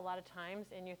lot of times,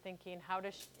 and you're thinking,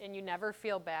 and you never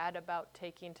feel bad about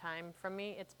taking time from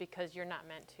me. It's because you're not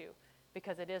meant to,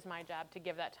 because it is my job to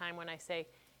give that time when I say,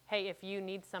 hey, if you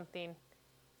need something,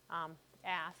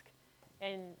 ask.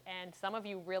 And some of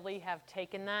you really have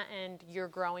taken that, and you're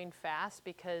growing fast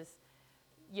because,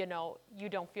 you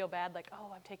don't feel bad, like,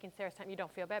 oh, I'm taking Sarah's time. You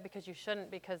don't feel bad because you shouldn't,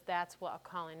 because that's what a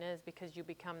calling is, because you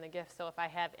become the gift. So if I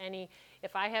have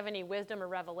any wisdom or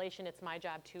revelation, it's my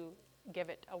job to give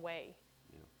it away,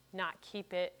 not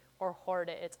keep it or hoard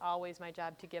it. It's always my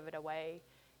job to give it away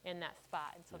in that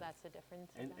spot. And so that's the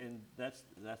difference. And that's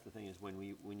the thing is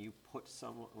when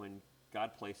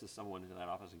God places someone into that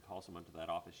office and calls someone to that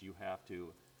office, you have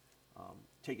to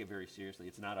take it very seriously.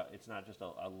 It's not just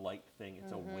a light thing.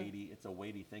 It's a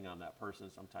weighty thing on that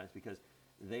person sometimes, because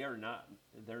they're not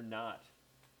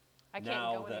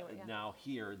now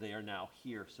here. They are now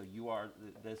here. So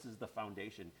this is the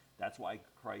foundation. That's why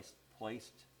Christ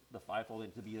placed the fivefold in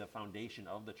to be the foundation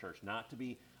of the church, not to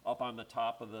be up on the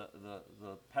top of the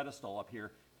pedestal up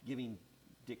here giving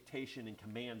dictation and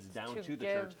commands down to the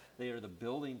church. They are the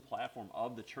building platform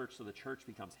of the church, so the church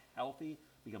becomes healthy,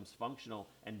 becomes functional,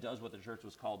 and does what the church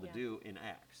was called to do in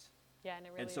Acts. Yeah, and it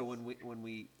really and so when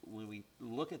we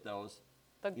look at those,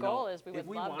 the goal is we would if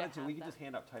we love wanted to we could just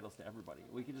hand out titles to everybody.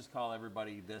 We could just call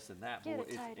everybody this and that. Get a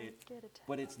title.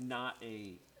 But it's not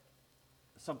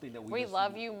something that we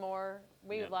love you more.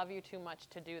 We love you too much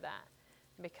to do that,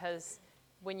 because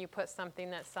when you put something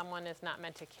that someone is not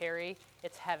meant to carry,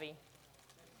 it's heavy.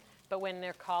 But when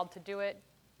they're called to do it,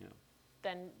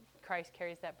 then Christ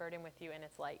carries that burden with you, and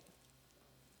it's light.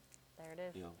 There it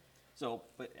is. So,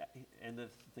 and the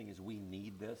thing is, we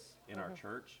need this in our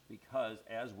church, because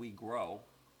as we grow,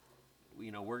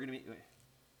 we're going to be.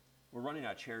 we're running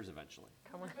out of chairs eventually.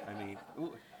 Come on. I mean,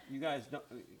 you guys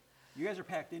are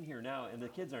packed in here now, and the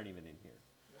kids aren't even in here.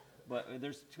 But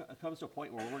it comes to a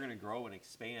point where we're going to grow and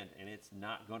expand, and it's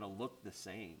not going to look the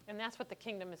same. And that's what the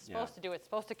kingdom is supposed to do. It's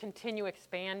supposed to continue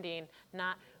expanding,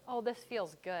 not, oh, this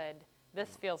feels good. This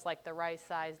feels like the right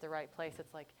size, the right place.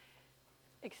 It's like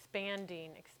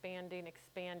expanding.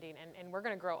 And we're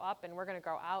going to grow up, and we're going to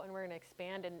grow out, and we're going to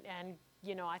expand. And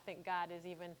I think God is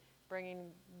even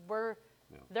bringing,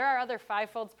 there are other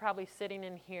fivefolds probably sitting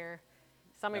in here.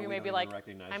 Some of you may be like,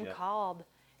 I'm called.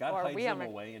 God hides them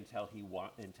away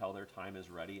until their time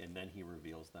is ready, and then he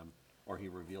reveals them, or he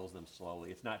reveals them slowly.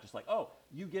 It's not just like, oh,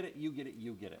 you get it.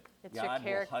 It's God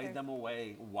will hide them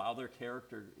away while their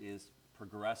character is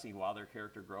progressing, while their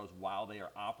character grows, while they are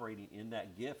operating in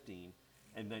that gifting,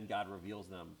 and then God reveals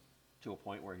them to a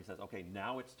point where he says, okay,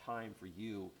 now it's time for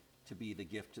you to be the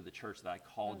gift to the church that I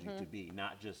called you to be,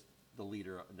 not just the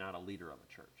leader, not a leader of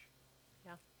a church.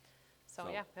 Yeah. So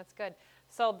yeah, that's good.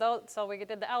 So we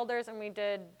did the elders and we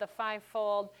did the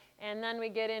fivefold, and then we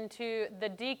get into the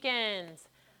deacons.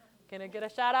 Gonna get a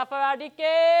shout out for our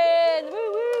deacons.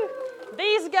 Woo woo!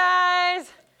 These guys,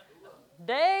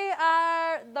 they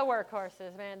are the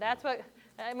workhorses, man. That's what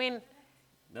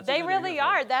they really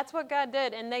are. That's what God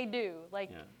did, and they do.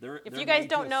 If you guys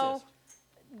don't know,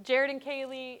 Jared and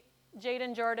Kaylee, Jade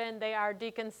and Jordan, they are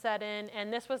deacons set in,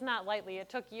 and this was not lightly. It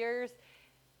took years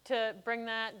to bring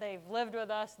that. They've lived with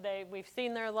us. We've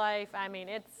seen their life. I mean,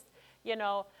 it's,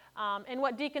 and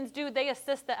what deacons do, they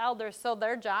assist the elders. So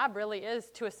their job really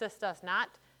is to assist us, not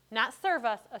serve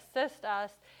us, assist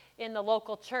us in the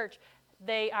local church.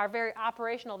 They are very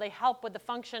operational. They help with the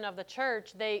function of the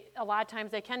church. A lot of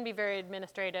times they can be very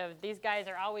administrative. These guys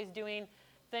are always doing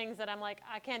things that I'm like,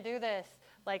 I can't do this.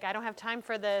 Like, I don't have time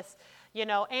for this,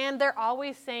 and they're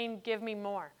always saying, give me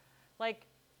more. Like,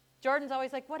 Jordan's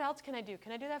always like, what else can I do?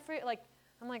 Can I do that for you? Like,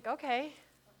 I'm like, okay.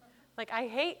 Like,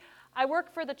 I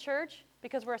work for the church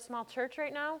because we're a small church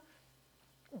right now.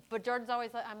 But Jordan's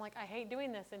always like, I'm like, I hate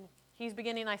doing this. And he's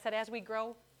beginning, I said, as we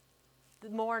grow,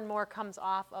 more and more comes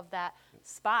off of that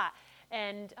spot.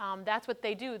 And that's what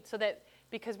they do, so that,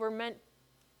 because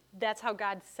that's how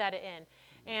God set it in.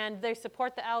 And they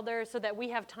support the elders so that we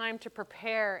have time to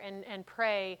prepare and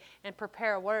pray and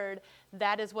prepare a word.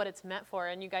 That is what it's meant for,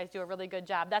 and you guys do a really good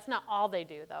job. That's not all they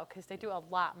do, though, because they do a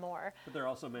lot more. But they're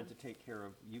also meant to take care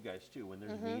of you guys, too. When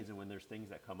there's needs and when there's things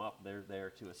that come up, they're there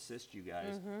to assist you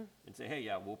guys and say, hey,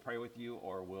 yeah, we'll pray with you,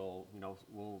 or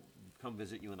we'll come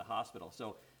visit you in the hospital.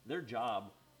 So their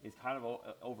job is kind of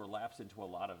overlaps into a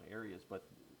lot of areas, but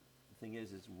the thing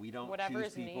is we don't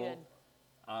choose people needed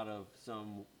out of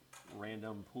some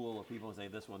random pool of people and say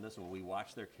this one. We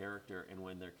watch their character, and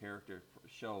when their character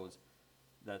shows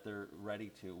that they're ready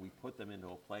to, we put them into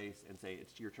a place and say,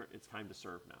 it's your turn, it's time to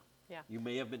serve now. Yeah. You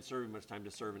may have been serving, but it's time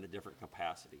to serve in a different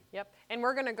capacity. Yep. And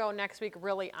we're going to go next week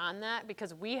really on that,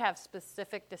 because we have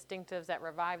specific distinctives at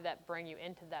Revive that bring you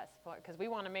into that spot, because we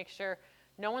want to make sure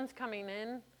no one's coming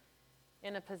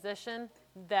in a position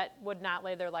that would not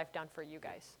lay their life down for you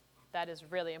guys. That is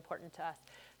really important to us.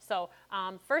 So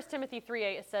 1 Timothy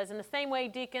 3:8, it says, in the same way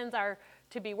deacons are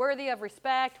to be worthy of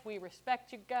respect. We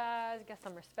respect you guys. Got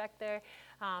some respect there.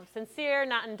 Sincere,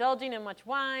 not indulging in much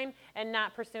wine, and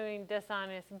not pursuing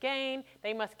dishonest gain.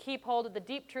 They must keep hold of the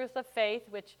deep truths of faith,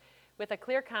 which with a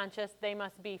clear conscience they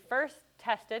must be first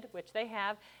tested, which they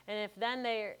have. And if then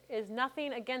there is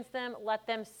nothing against them, let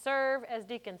them serve as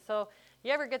deacons. So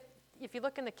if you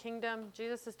look in the kingdom,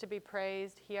 Jesus is to be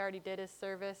praised. He already did his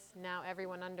service. Now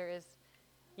everyone under is,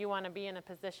 you want to be in a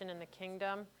position in the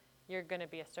kingdom, you're going to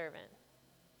be a servant.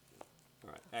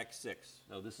 All right, Acts 6.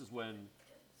 So this is when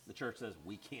the church says,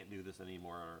 we can't do this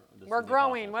anymore. We're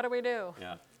growing. What do we do?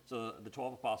 Yeah. So the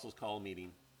 12 apostles call a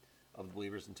meeting of the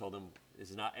believers and told them, it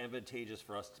is not advantageous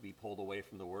for us to be pulled away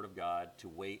from the word of God to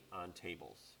wait on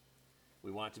tables.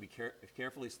 We want to be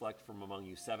carefully select from among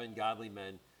you 7 godly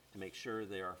men to make sure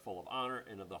they are full of honor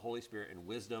and of the Holy Spirit and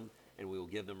wisdom, and we will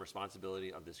give them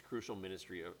responsibility of this crucial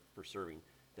ministry for serving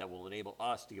that will enable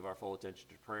us to give our full attention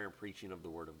to prayer and preaching of the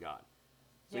Word of God.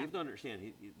 So you have to understand,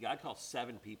 God calls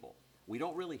 7 people. We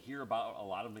don't really hear about a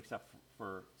lot of them except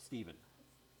for Stephen.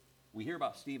 We hear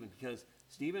about Stephen because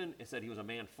Stephen said he was a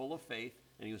man full of faith,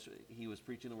 and he was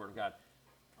preaching the Word of God.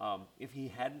 If he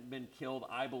hadn't been killed,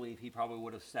 I believe he probably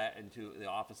would have sat into the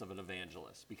office of an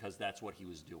evangelist, because that's what he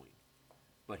was doing.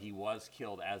 But he was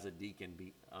killed as a deacon.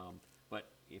 But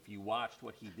if you watched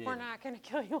what he did... We're not going to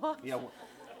kill you off. Yeah,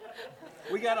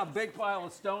 we got a big pile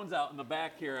of stones out in the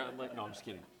back here. No, I'm just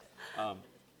kidding.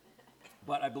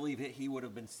 But I believe he would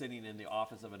have been sitting in the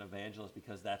office of an evangelist,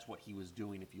 because that's what he was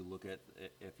doing. If you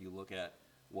look at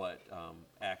what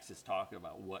Acts is talking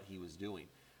about, what he was doing.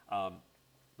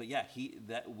 But yeah,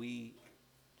 we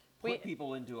put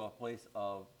people into a place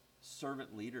of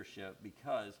servant leadership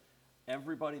because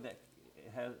everybody that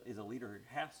is a leader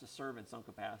has to serve in some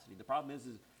capacity. The problem is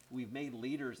we've made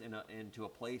leaders into a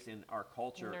place in our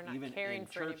culture, even in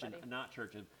church and not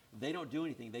church, and they don't do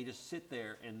anything. They just sit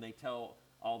there and they tell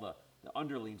all the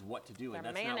underlings what to do, and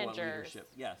that's not what leadership.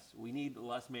 Yes, we need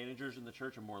less managers in the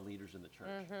church and more leaders in the church.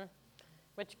 Mm-hmm.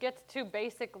 Which gets to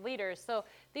basic leaders. So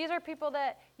these are people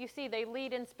that you see, they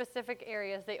lead in specific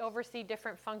areas. They oversee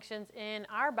different functions in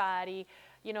our body,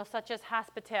 such as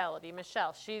hospitality.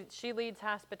 Michelle, she leads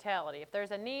hospitality. If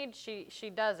there's a need, she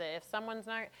does it.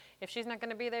 If she's not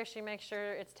going to be there, she makes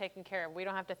sure it's taken care of. We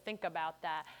don't have to think about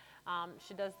that.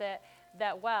 She does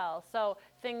that well. So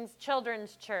things,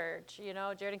 children's church,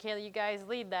 Jared and Kayla, you guys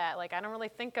lead that. Like, I don't really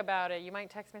think about it. You might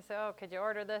text me and say, oh, could you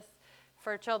order this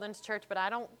for children's church? But I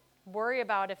don't worry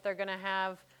about if they're going to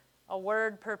have a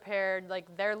word prepared.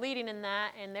 Like, they're leading in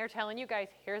that, and they're telling you guys,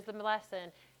 here's the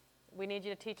lesson. We need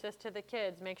you to teach this to the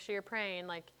kids. Make sure you're praying.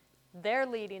 Like, they're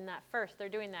leading that first. They're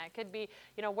doing that. It could be,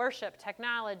 worship,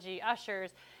 technology,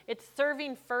 ushers. It's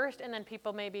serving first, and then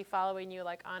people may be following you,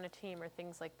 like, on a team or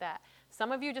things like that.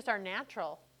 Some of you just are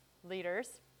natural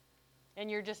leaders, and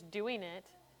you're just doing it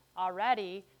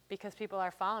already because people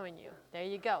are following you. There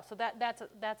you go. So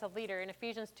that's a leader. In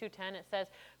Ephesians 2:10, it says,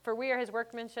 "For we are his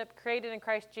workmanship, created in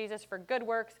Christ Jesus for good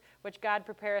works, which God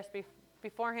prepared us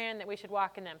beforehand that we should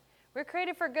walk in them." We're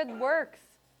created for good works.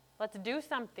 Let's do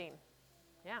something.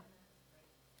 Yeah. Do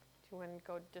you want to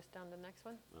go just down to the next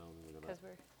one? Because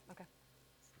okay.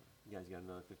 You guys got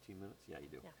another 15 minutes? Yeah, you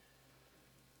do. Yeah.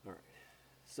 All right.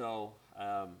 So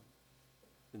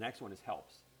the next one is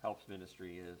helps. Helps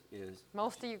ministry is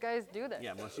most of you guys do this.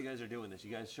 Yeah, most of you guys are doing this. You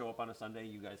guys show up on a Sunday.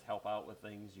 You guys help out with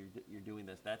things. You're doing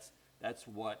this. That's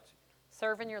what.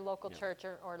 Serve in your local church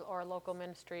or local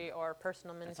ministry or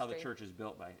personal ministry. That's how the church is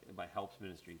built, by helps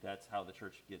ministry. That's how the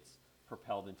church gets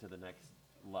propelled into the next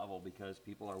level, because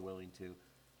people are willing to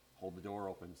hold the door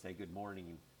open, say good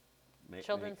morning, make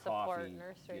children's coffee, support,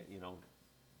 nursery.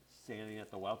 Standing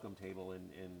at the welcome table and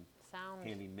Sound.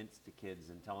 handing mints to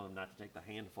kids and telling them not to take the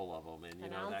handful of them, and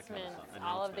that kind of stuff.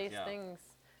 All of these things.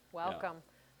 Welcome.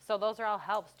 Yeah. So those are all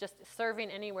helps. Just serving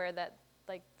anywhere that,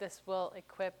 like, this will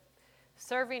equip.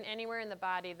 Serving anywhere in the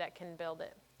body that can build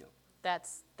it. Yep.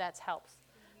 That's helps.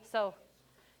 So,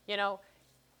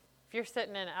 if you're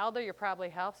sitting in an elder, you're probably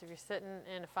helps. If you're sitting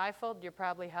in a fivefold, you're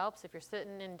probably helps. If you're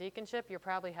sitting in deaconship, you're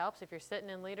probably helps. If you're sitting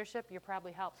in leadership, you're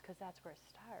probably helps, because that's where it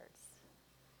starts.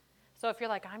 So if you're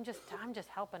like, I'm just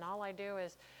helping, all I do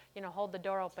is, hold the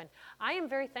door open. I am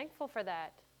very thankful for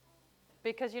that,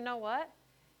 because you know what?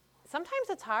 Sometimes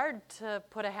it's hard to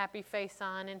put a happy face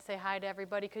on and say hi to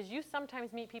everybody, because you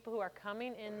sometimes meet people who are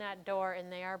coming in that door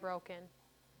and they are broken.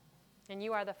 And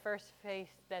you are the first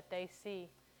face that they see.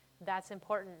 That's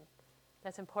important.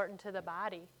 That's important to the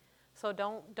body. So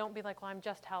don't be like, well, I'm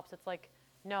just helps. It's like,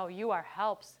 no, you are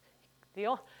helps.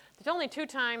 There's only 2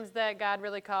 times that God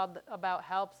really called about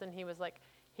helps, and he was like,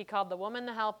 he called the woman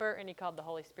the helper, and he called the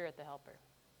Holy Spirit the helper.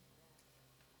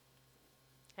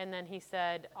 And then he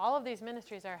said, all of these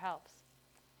ministries are helps.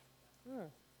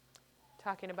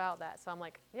 Talking about that. So I'm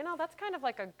like, that's kind of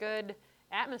like a good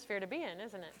atmosphere to be in,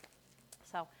 isn't it?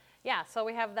 So, yeah, so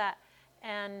we have that.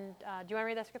 And do you want to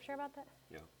read that scripture about that?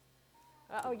 Yeah.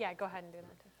 Yeah, go ahead and do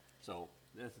that too. So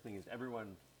that's the thing, is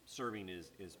everyone serving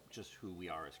is just who we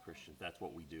are as Christians. That's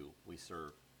what we do. We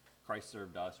serve. Christ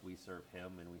served us, we serve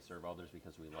him, and we serve others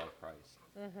because we love Christ.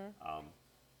 Mm-hmm.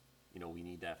 We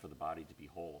need that for the body to be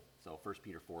whole. So 1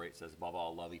 Peter 4:8 says, above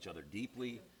all, love each other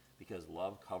deeply, because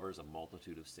love covers a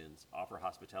multitude of sins. Offer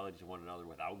hospitality to one another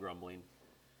without grumbling.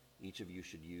 Each of you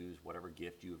should use whatever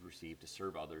gift you have received to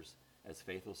serve others as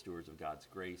faithful stewards of God's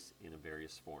grace in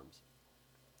various forms.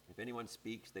 If anyone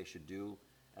speaks, they should do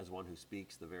as one who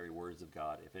speaks the very words of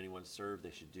God. If anyone serves,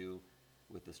 they should do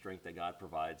with the strength that God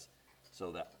provides,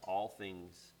 so that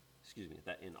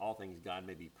that in all things God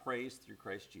may be praised through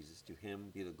Christ Jesus. To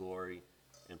him be the glory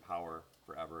and power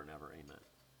forever and ever. Amen.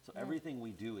 So everything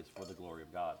we do is for the glory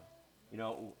of God.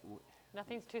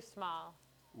 Nothing's too small.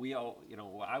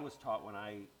 I was taught when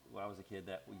I was a kid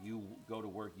that you go to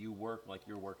work, you work like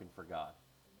you're working for God.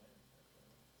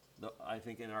 I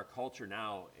think in our culture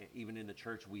now, even in the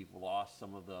church, we've lost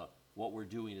some of what we're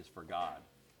doing is for God,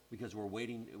 because we're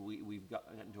waiting. We've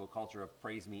gotten into a culture of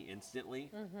praise me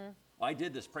instantly. Mm-hmm. Well, I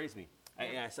did this, praise me.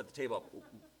 I set the table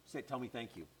up. Tell me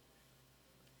thank you.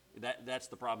 That's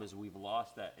the problem, is we've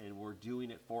lost that, and we're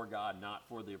doing it for God, not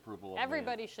for the approval of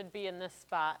Everybody man. should be in this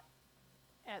spot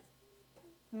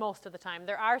most of the time.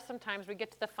 There are some times we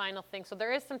get to the final thing. So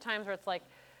there is some times where it's like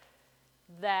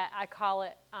that, I call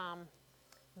it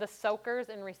the soakers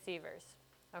and receivers,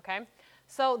 okay?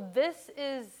 So this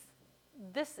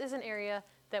is an area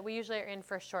that we usually are in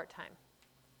for a short time.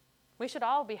 We should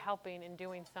all be helping and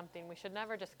doing something. We should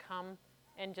never just come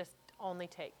and just only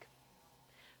take.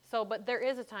 So, but there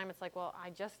is a time it's like, well, I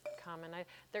just come and I'm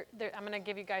going to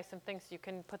give you guys some things so you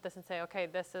can put this and say, okay,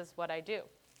 this is what I do.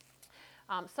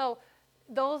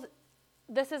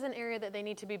 This is an area that they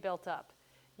need to be built up.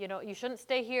 You know, you shouldn't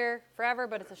stay here forever,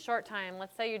 but it's a short time.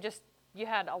 Let's say you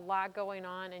had a lot going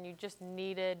on and you just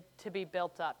needed to be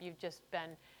built up. You've just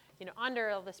been, under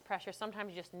all this pressure.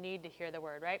 Sometimes you just need to hear the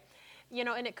word, right?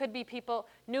 And it could be people,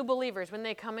 new believers, when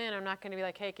they come in, I'm not going to be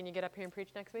like, hey, can you get up here and preach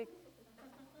next week?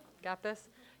 Got this?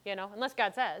 Unless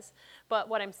God says. But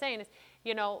what I'm saying is,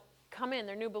 come in,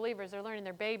 they're new believers, they're learning,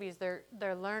 they're babies, they're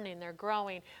learning, they're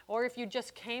growing. Or if you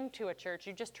just came to a church,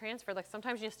 you just transferred, like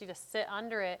sometimes you just need to sit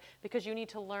under it because you need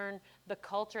to learn the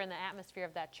culture and the atmosphere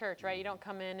of that church, right? You don't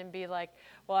come in and be like,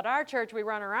 well, at our church we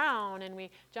run around and we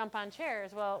jump on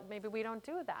chairs. Well, maybe we don't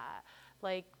do that.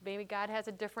 Like maybe God has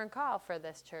a different call for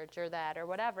this church or that or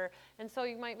whatever. And so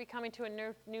you might be coming to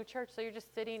a new church, so you're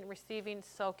just sitting, receiving,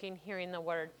 soaking, hearing the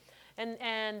word.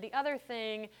 And the other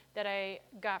thing that I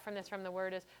got from the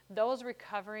word is those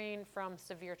recovering from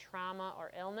severe trauma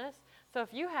or illness. So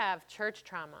if you have church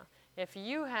trauma, if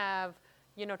you have,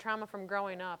 trauma from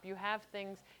growing up, you have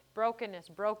things, brokenness,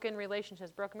 broken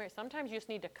relationships, broken marriage, sometimes you just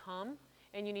need to come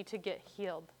and you need to get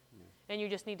healed. And you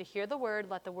just need to hear the word,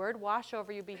 let the word wash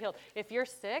over you, be healed. If you're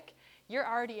sick, you're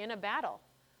already in a battle.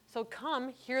 So come,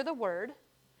 hear the word,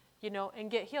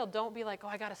 and get healed. Don't be like, oh,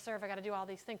 I got to serve, I got to do all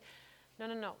these things.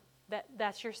 No.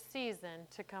 That's your season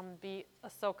to come be a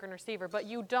soaker and receiver. But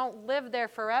you don't live there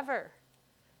forever.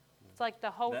 It's like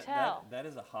the hotel. That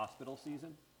is a hospital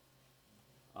season.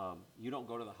 You don't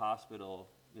go to the hospital,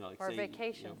 or say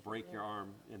vacation. You break your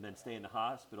arm and then stay in the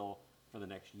hospital for the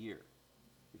next year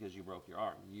because you broke your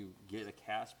arm. You get a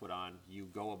cast put on, you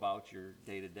go about your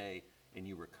day-to-day, and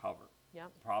you recover.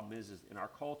 Yep. The problem is in our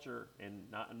culture, and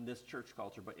not in this church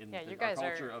culture, but in our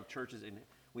culture of churches,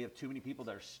 we have too many people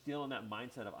that are still in that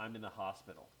mindset of I'm in the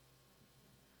hospital.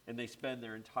 And they spend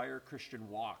their entire Christian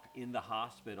walk in the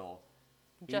hospital,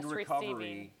 just in recovery,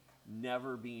 receiving.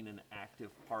 never being an active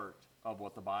part of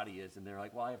what the body is. And they're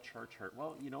like, well, I have church hurt.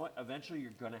 Well, you know what? Eventually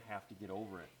you're going to have to get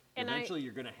over it. Eventually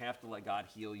you're going to have to let God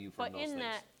heal you from those things. But in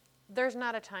that, there's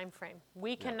not a time frame.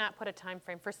 We cannot put a time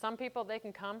frame. For some people, they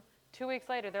can come 2 weeks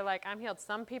later. They're like, I'm healed.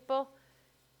 Some people,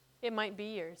 it might be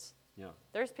years. Yeah.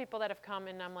 There's people that have come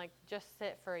and I'm like, just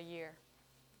sit for a year.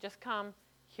 Just come,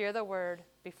 hear the word.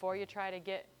 Before you try to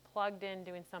get plugged in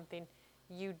doing something,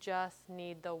 you just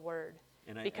need the word.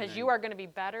 Because you are going to be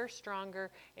better,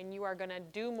 stronger, and you are going to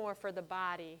do more for the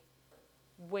body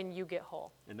when you get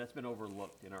whole. And that's been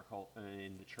overlooked in our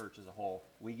in the church as a whole.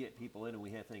 We get people in and we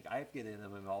have to think, I have to get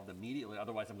them involved immediately,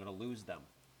 otherwise I'm going to lose them.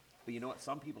 But you know what?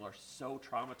 Some people are so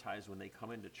traumatized when they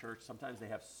come into church. Sometimes they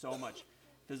have so much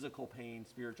physical pain,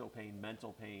 spiritual pain,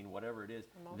 mental pain, whatever it is.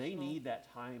 Emotional. They need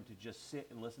that time to just sit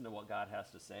and listen to what God has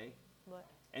to say. What?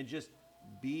 And just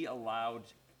be allowed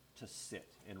to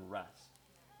sit and rest.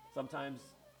 Sometimes,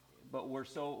 but we're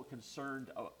so concerned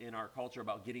in our culture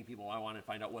about getting people, I want to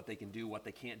find out what they can do, what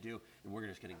they can't do, and we're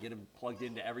just going to get them plugged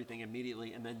into everything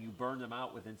immediately, and then you burn them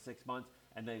out within 6 months,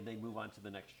 and then they move on to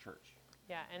the next church.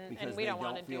 Yeah, and Because we don't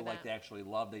want to do that. they don't feel like they actually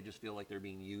love, they just feel like they're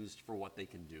being used for what they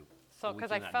can do. So,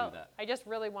 because I just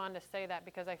really wanted to say that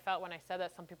because I felt when I said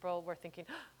that, some people were thinking,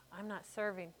 oh, I'm not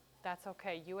serving. That's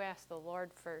okay. You ask the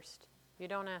Lord first. You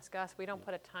don't ask us. We don't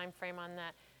put a time frame on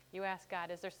that. You ask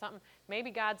God, is there something?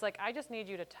 Maybe God's like, I just need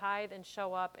you to tithe and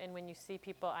show up, and when you see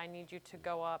people, I need you to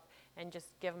go up and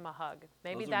just give them a hug.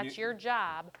 Maybe that's your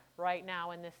job right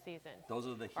now in this season. Those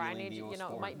are the healing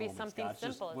it might be something God's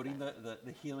simple. Just putting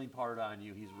the healing part on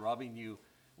you. He's rubbing you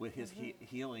with his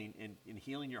healing and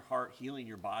healing your heart, healing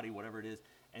your body, whatever it is,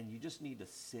 and you just need to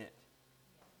sit.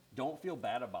 Don't feel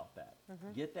bad about that.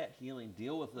 Get that healing.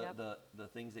 Deal with the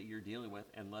things that you're dealing with,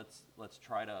 and let's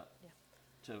try to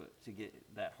get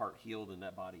that heart healed and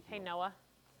that body healed. Hey, Noah.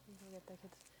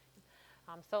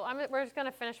 We're just going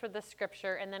to finish with this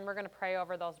scripture, and then we're going to pray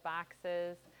over those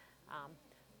boxes.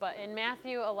 But in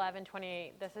Matthew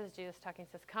 11:28, this is Jesus talking.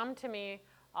 He says, come to me,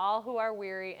 all who are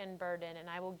weary and burdened, and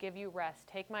I will give you rest.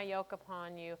 Take my yoke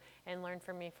upon you and learn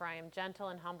from me, for I am gentle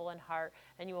and humble in heart,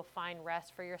 and you will find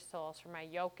rest for your souls. For my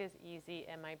yoke is easy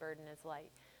and my burden is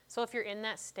light. So if you're in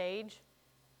that stage,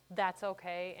 that's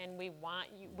okay, and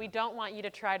we don't want you to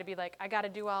try to be like, I got to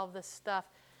do all of this stuff.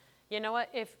 You know what?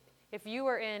 If you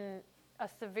were in a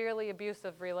severely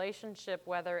abusive relationship,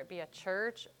 whether it be a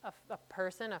church, a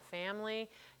person, a family,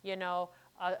 you know,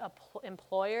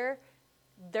 employer,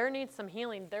 there needs some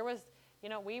healing. There was, you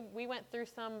know, we went through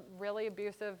some really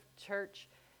abusive church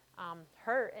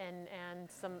hurt and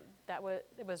some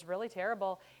it was really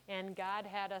terrible. And God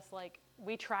had us like,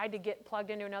 we tried to get plugged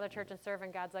into another church and serve,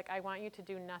 and God's like, I want you to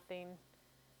do nothing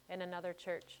in another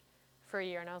church for a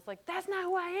year. And I was like, that's not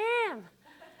who I am.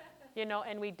 You know,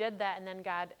 and we did that, and then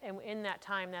God, and in that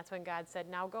time, that's when God said,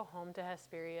 now go home to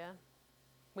Hesperia.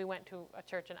 We went to a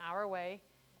church an hour away,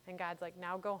 and God's like,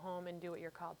 now go home and do what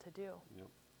you're called to do. Yep.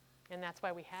 And that's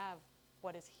why we have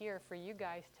what is here for you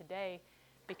guys today,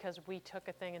 because we took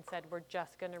a thing and said, we're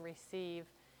just going to receive.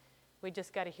 We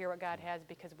just got to hear what God has,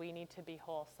 because we need to be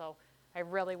whole. So I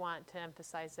really want to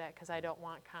emphasize that, because I don't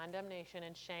want condemnation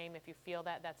and shame. If you feel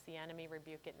that, that's the enemy.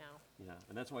 Rebuke it now. Yeah,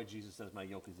 and that's why Jesus says my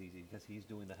yoke is easy, because he's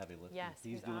doing the heavy lifting. Yes,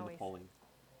 he's doing always. the pulling.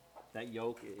 That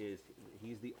yoke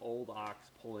he's the old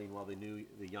ox pulling, while the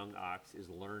young ox is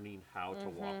learning how to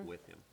walk with him.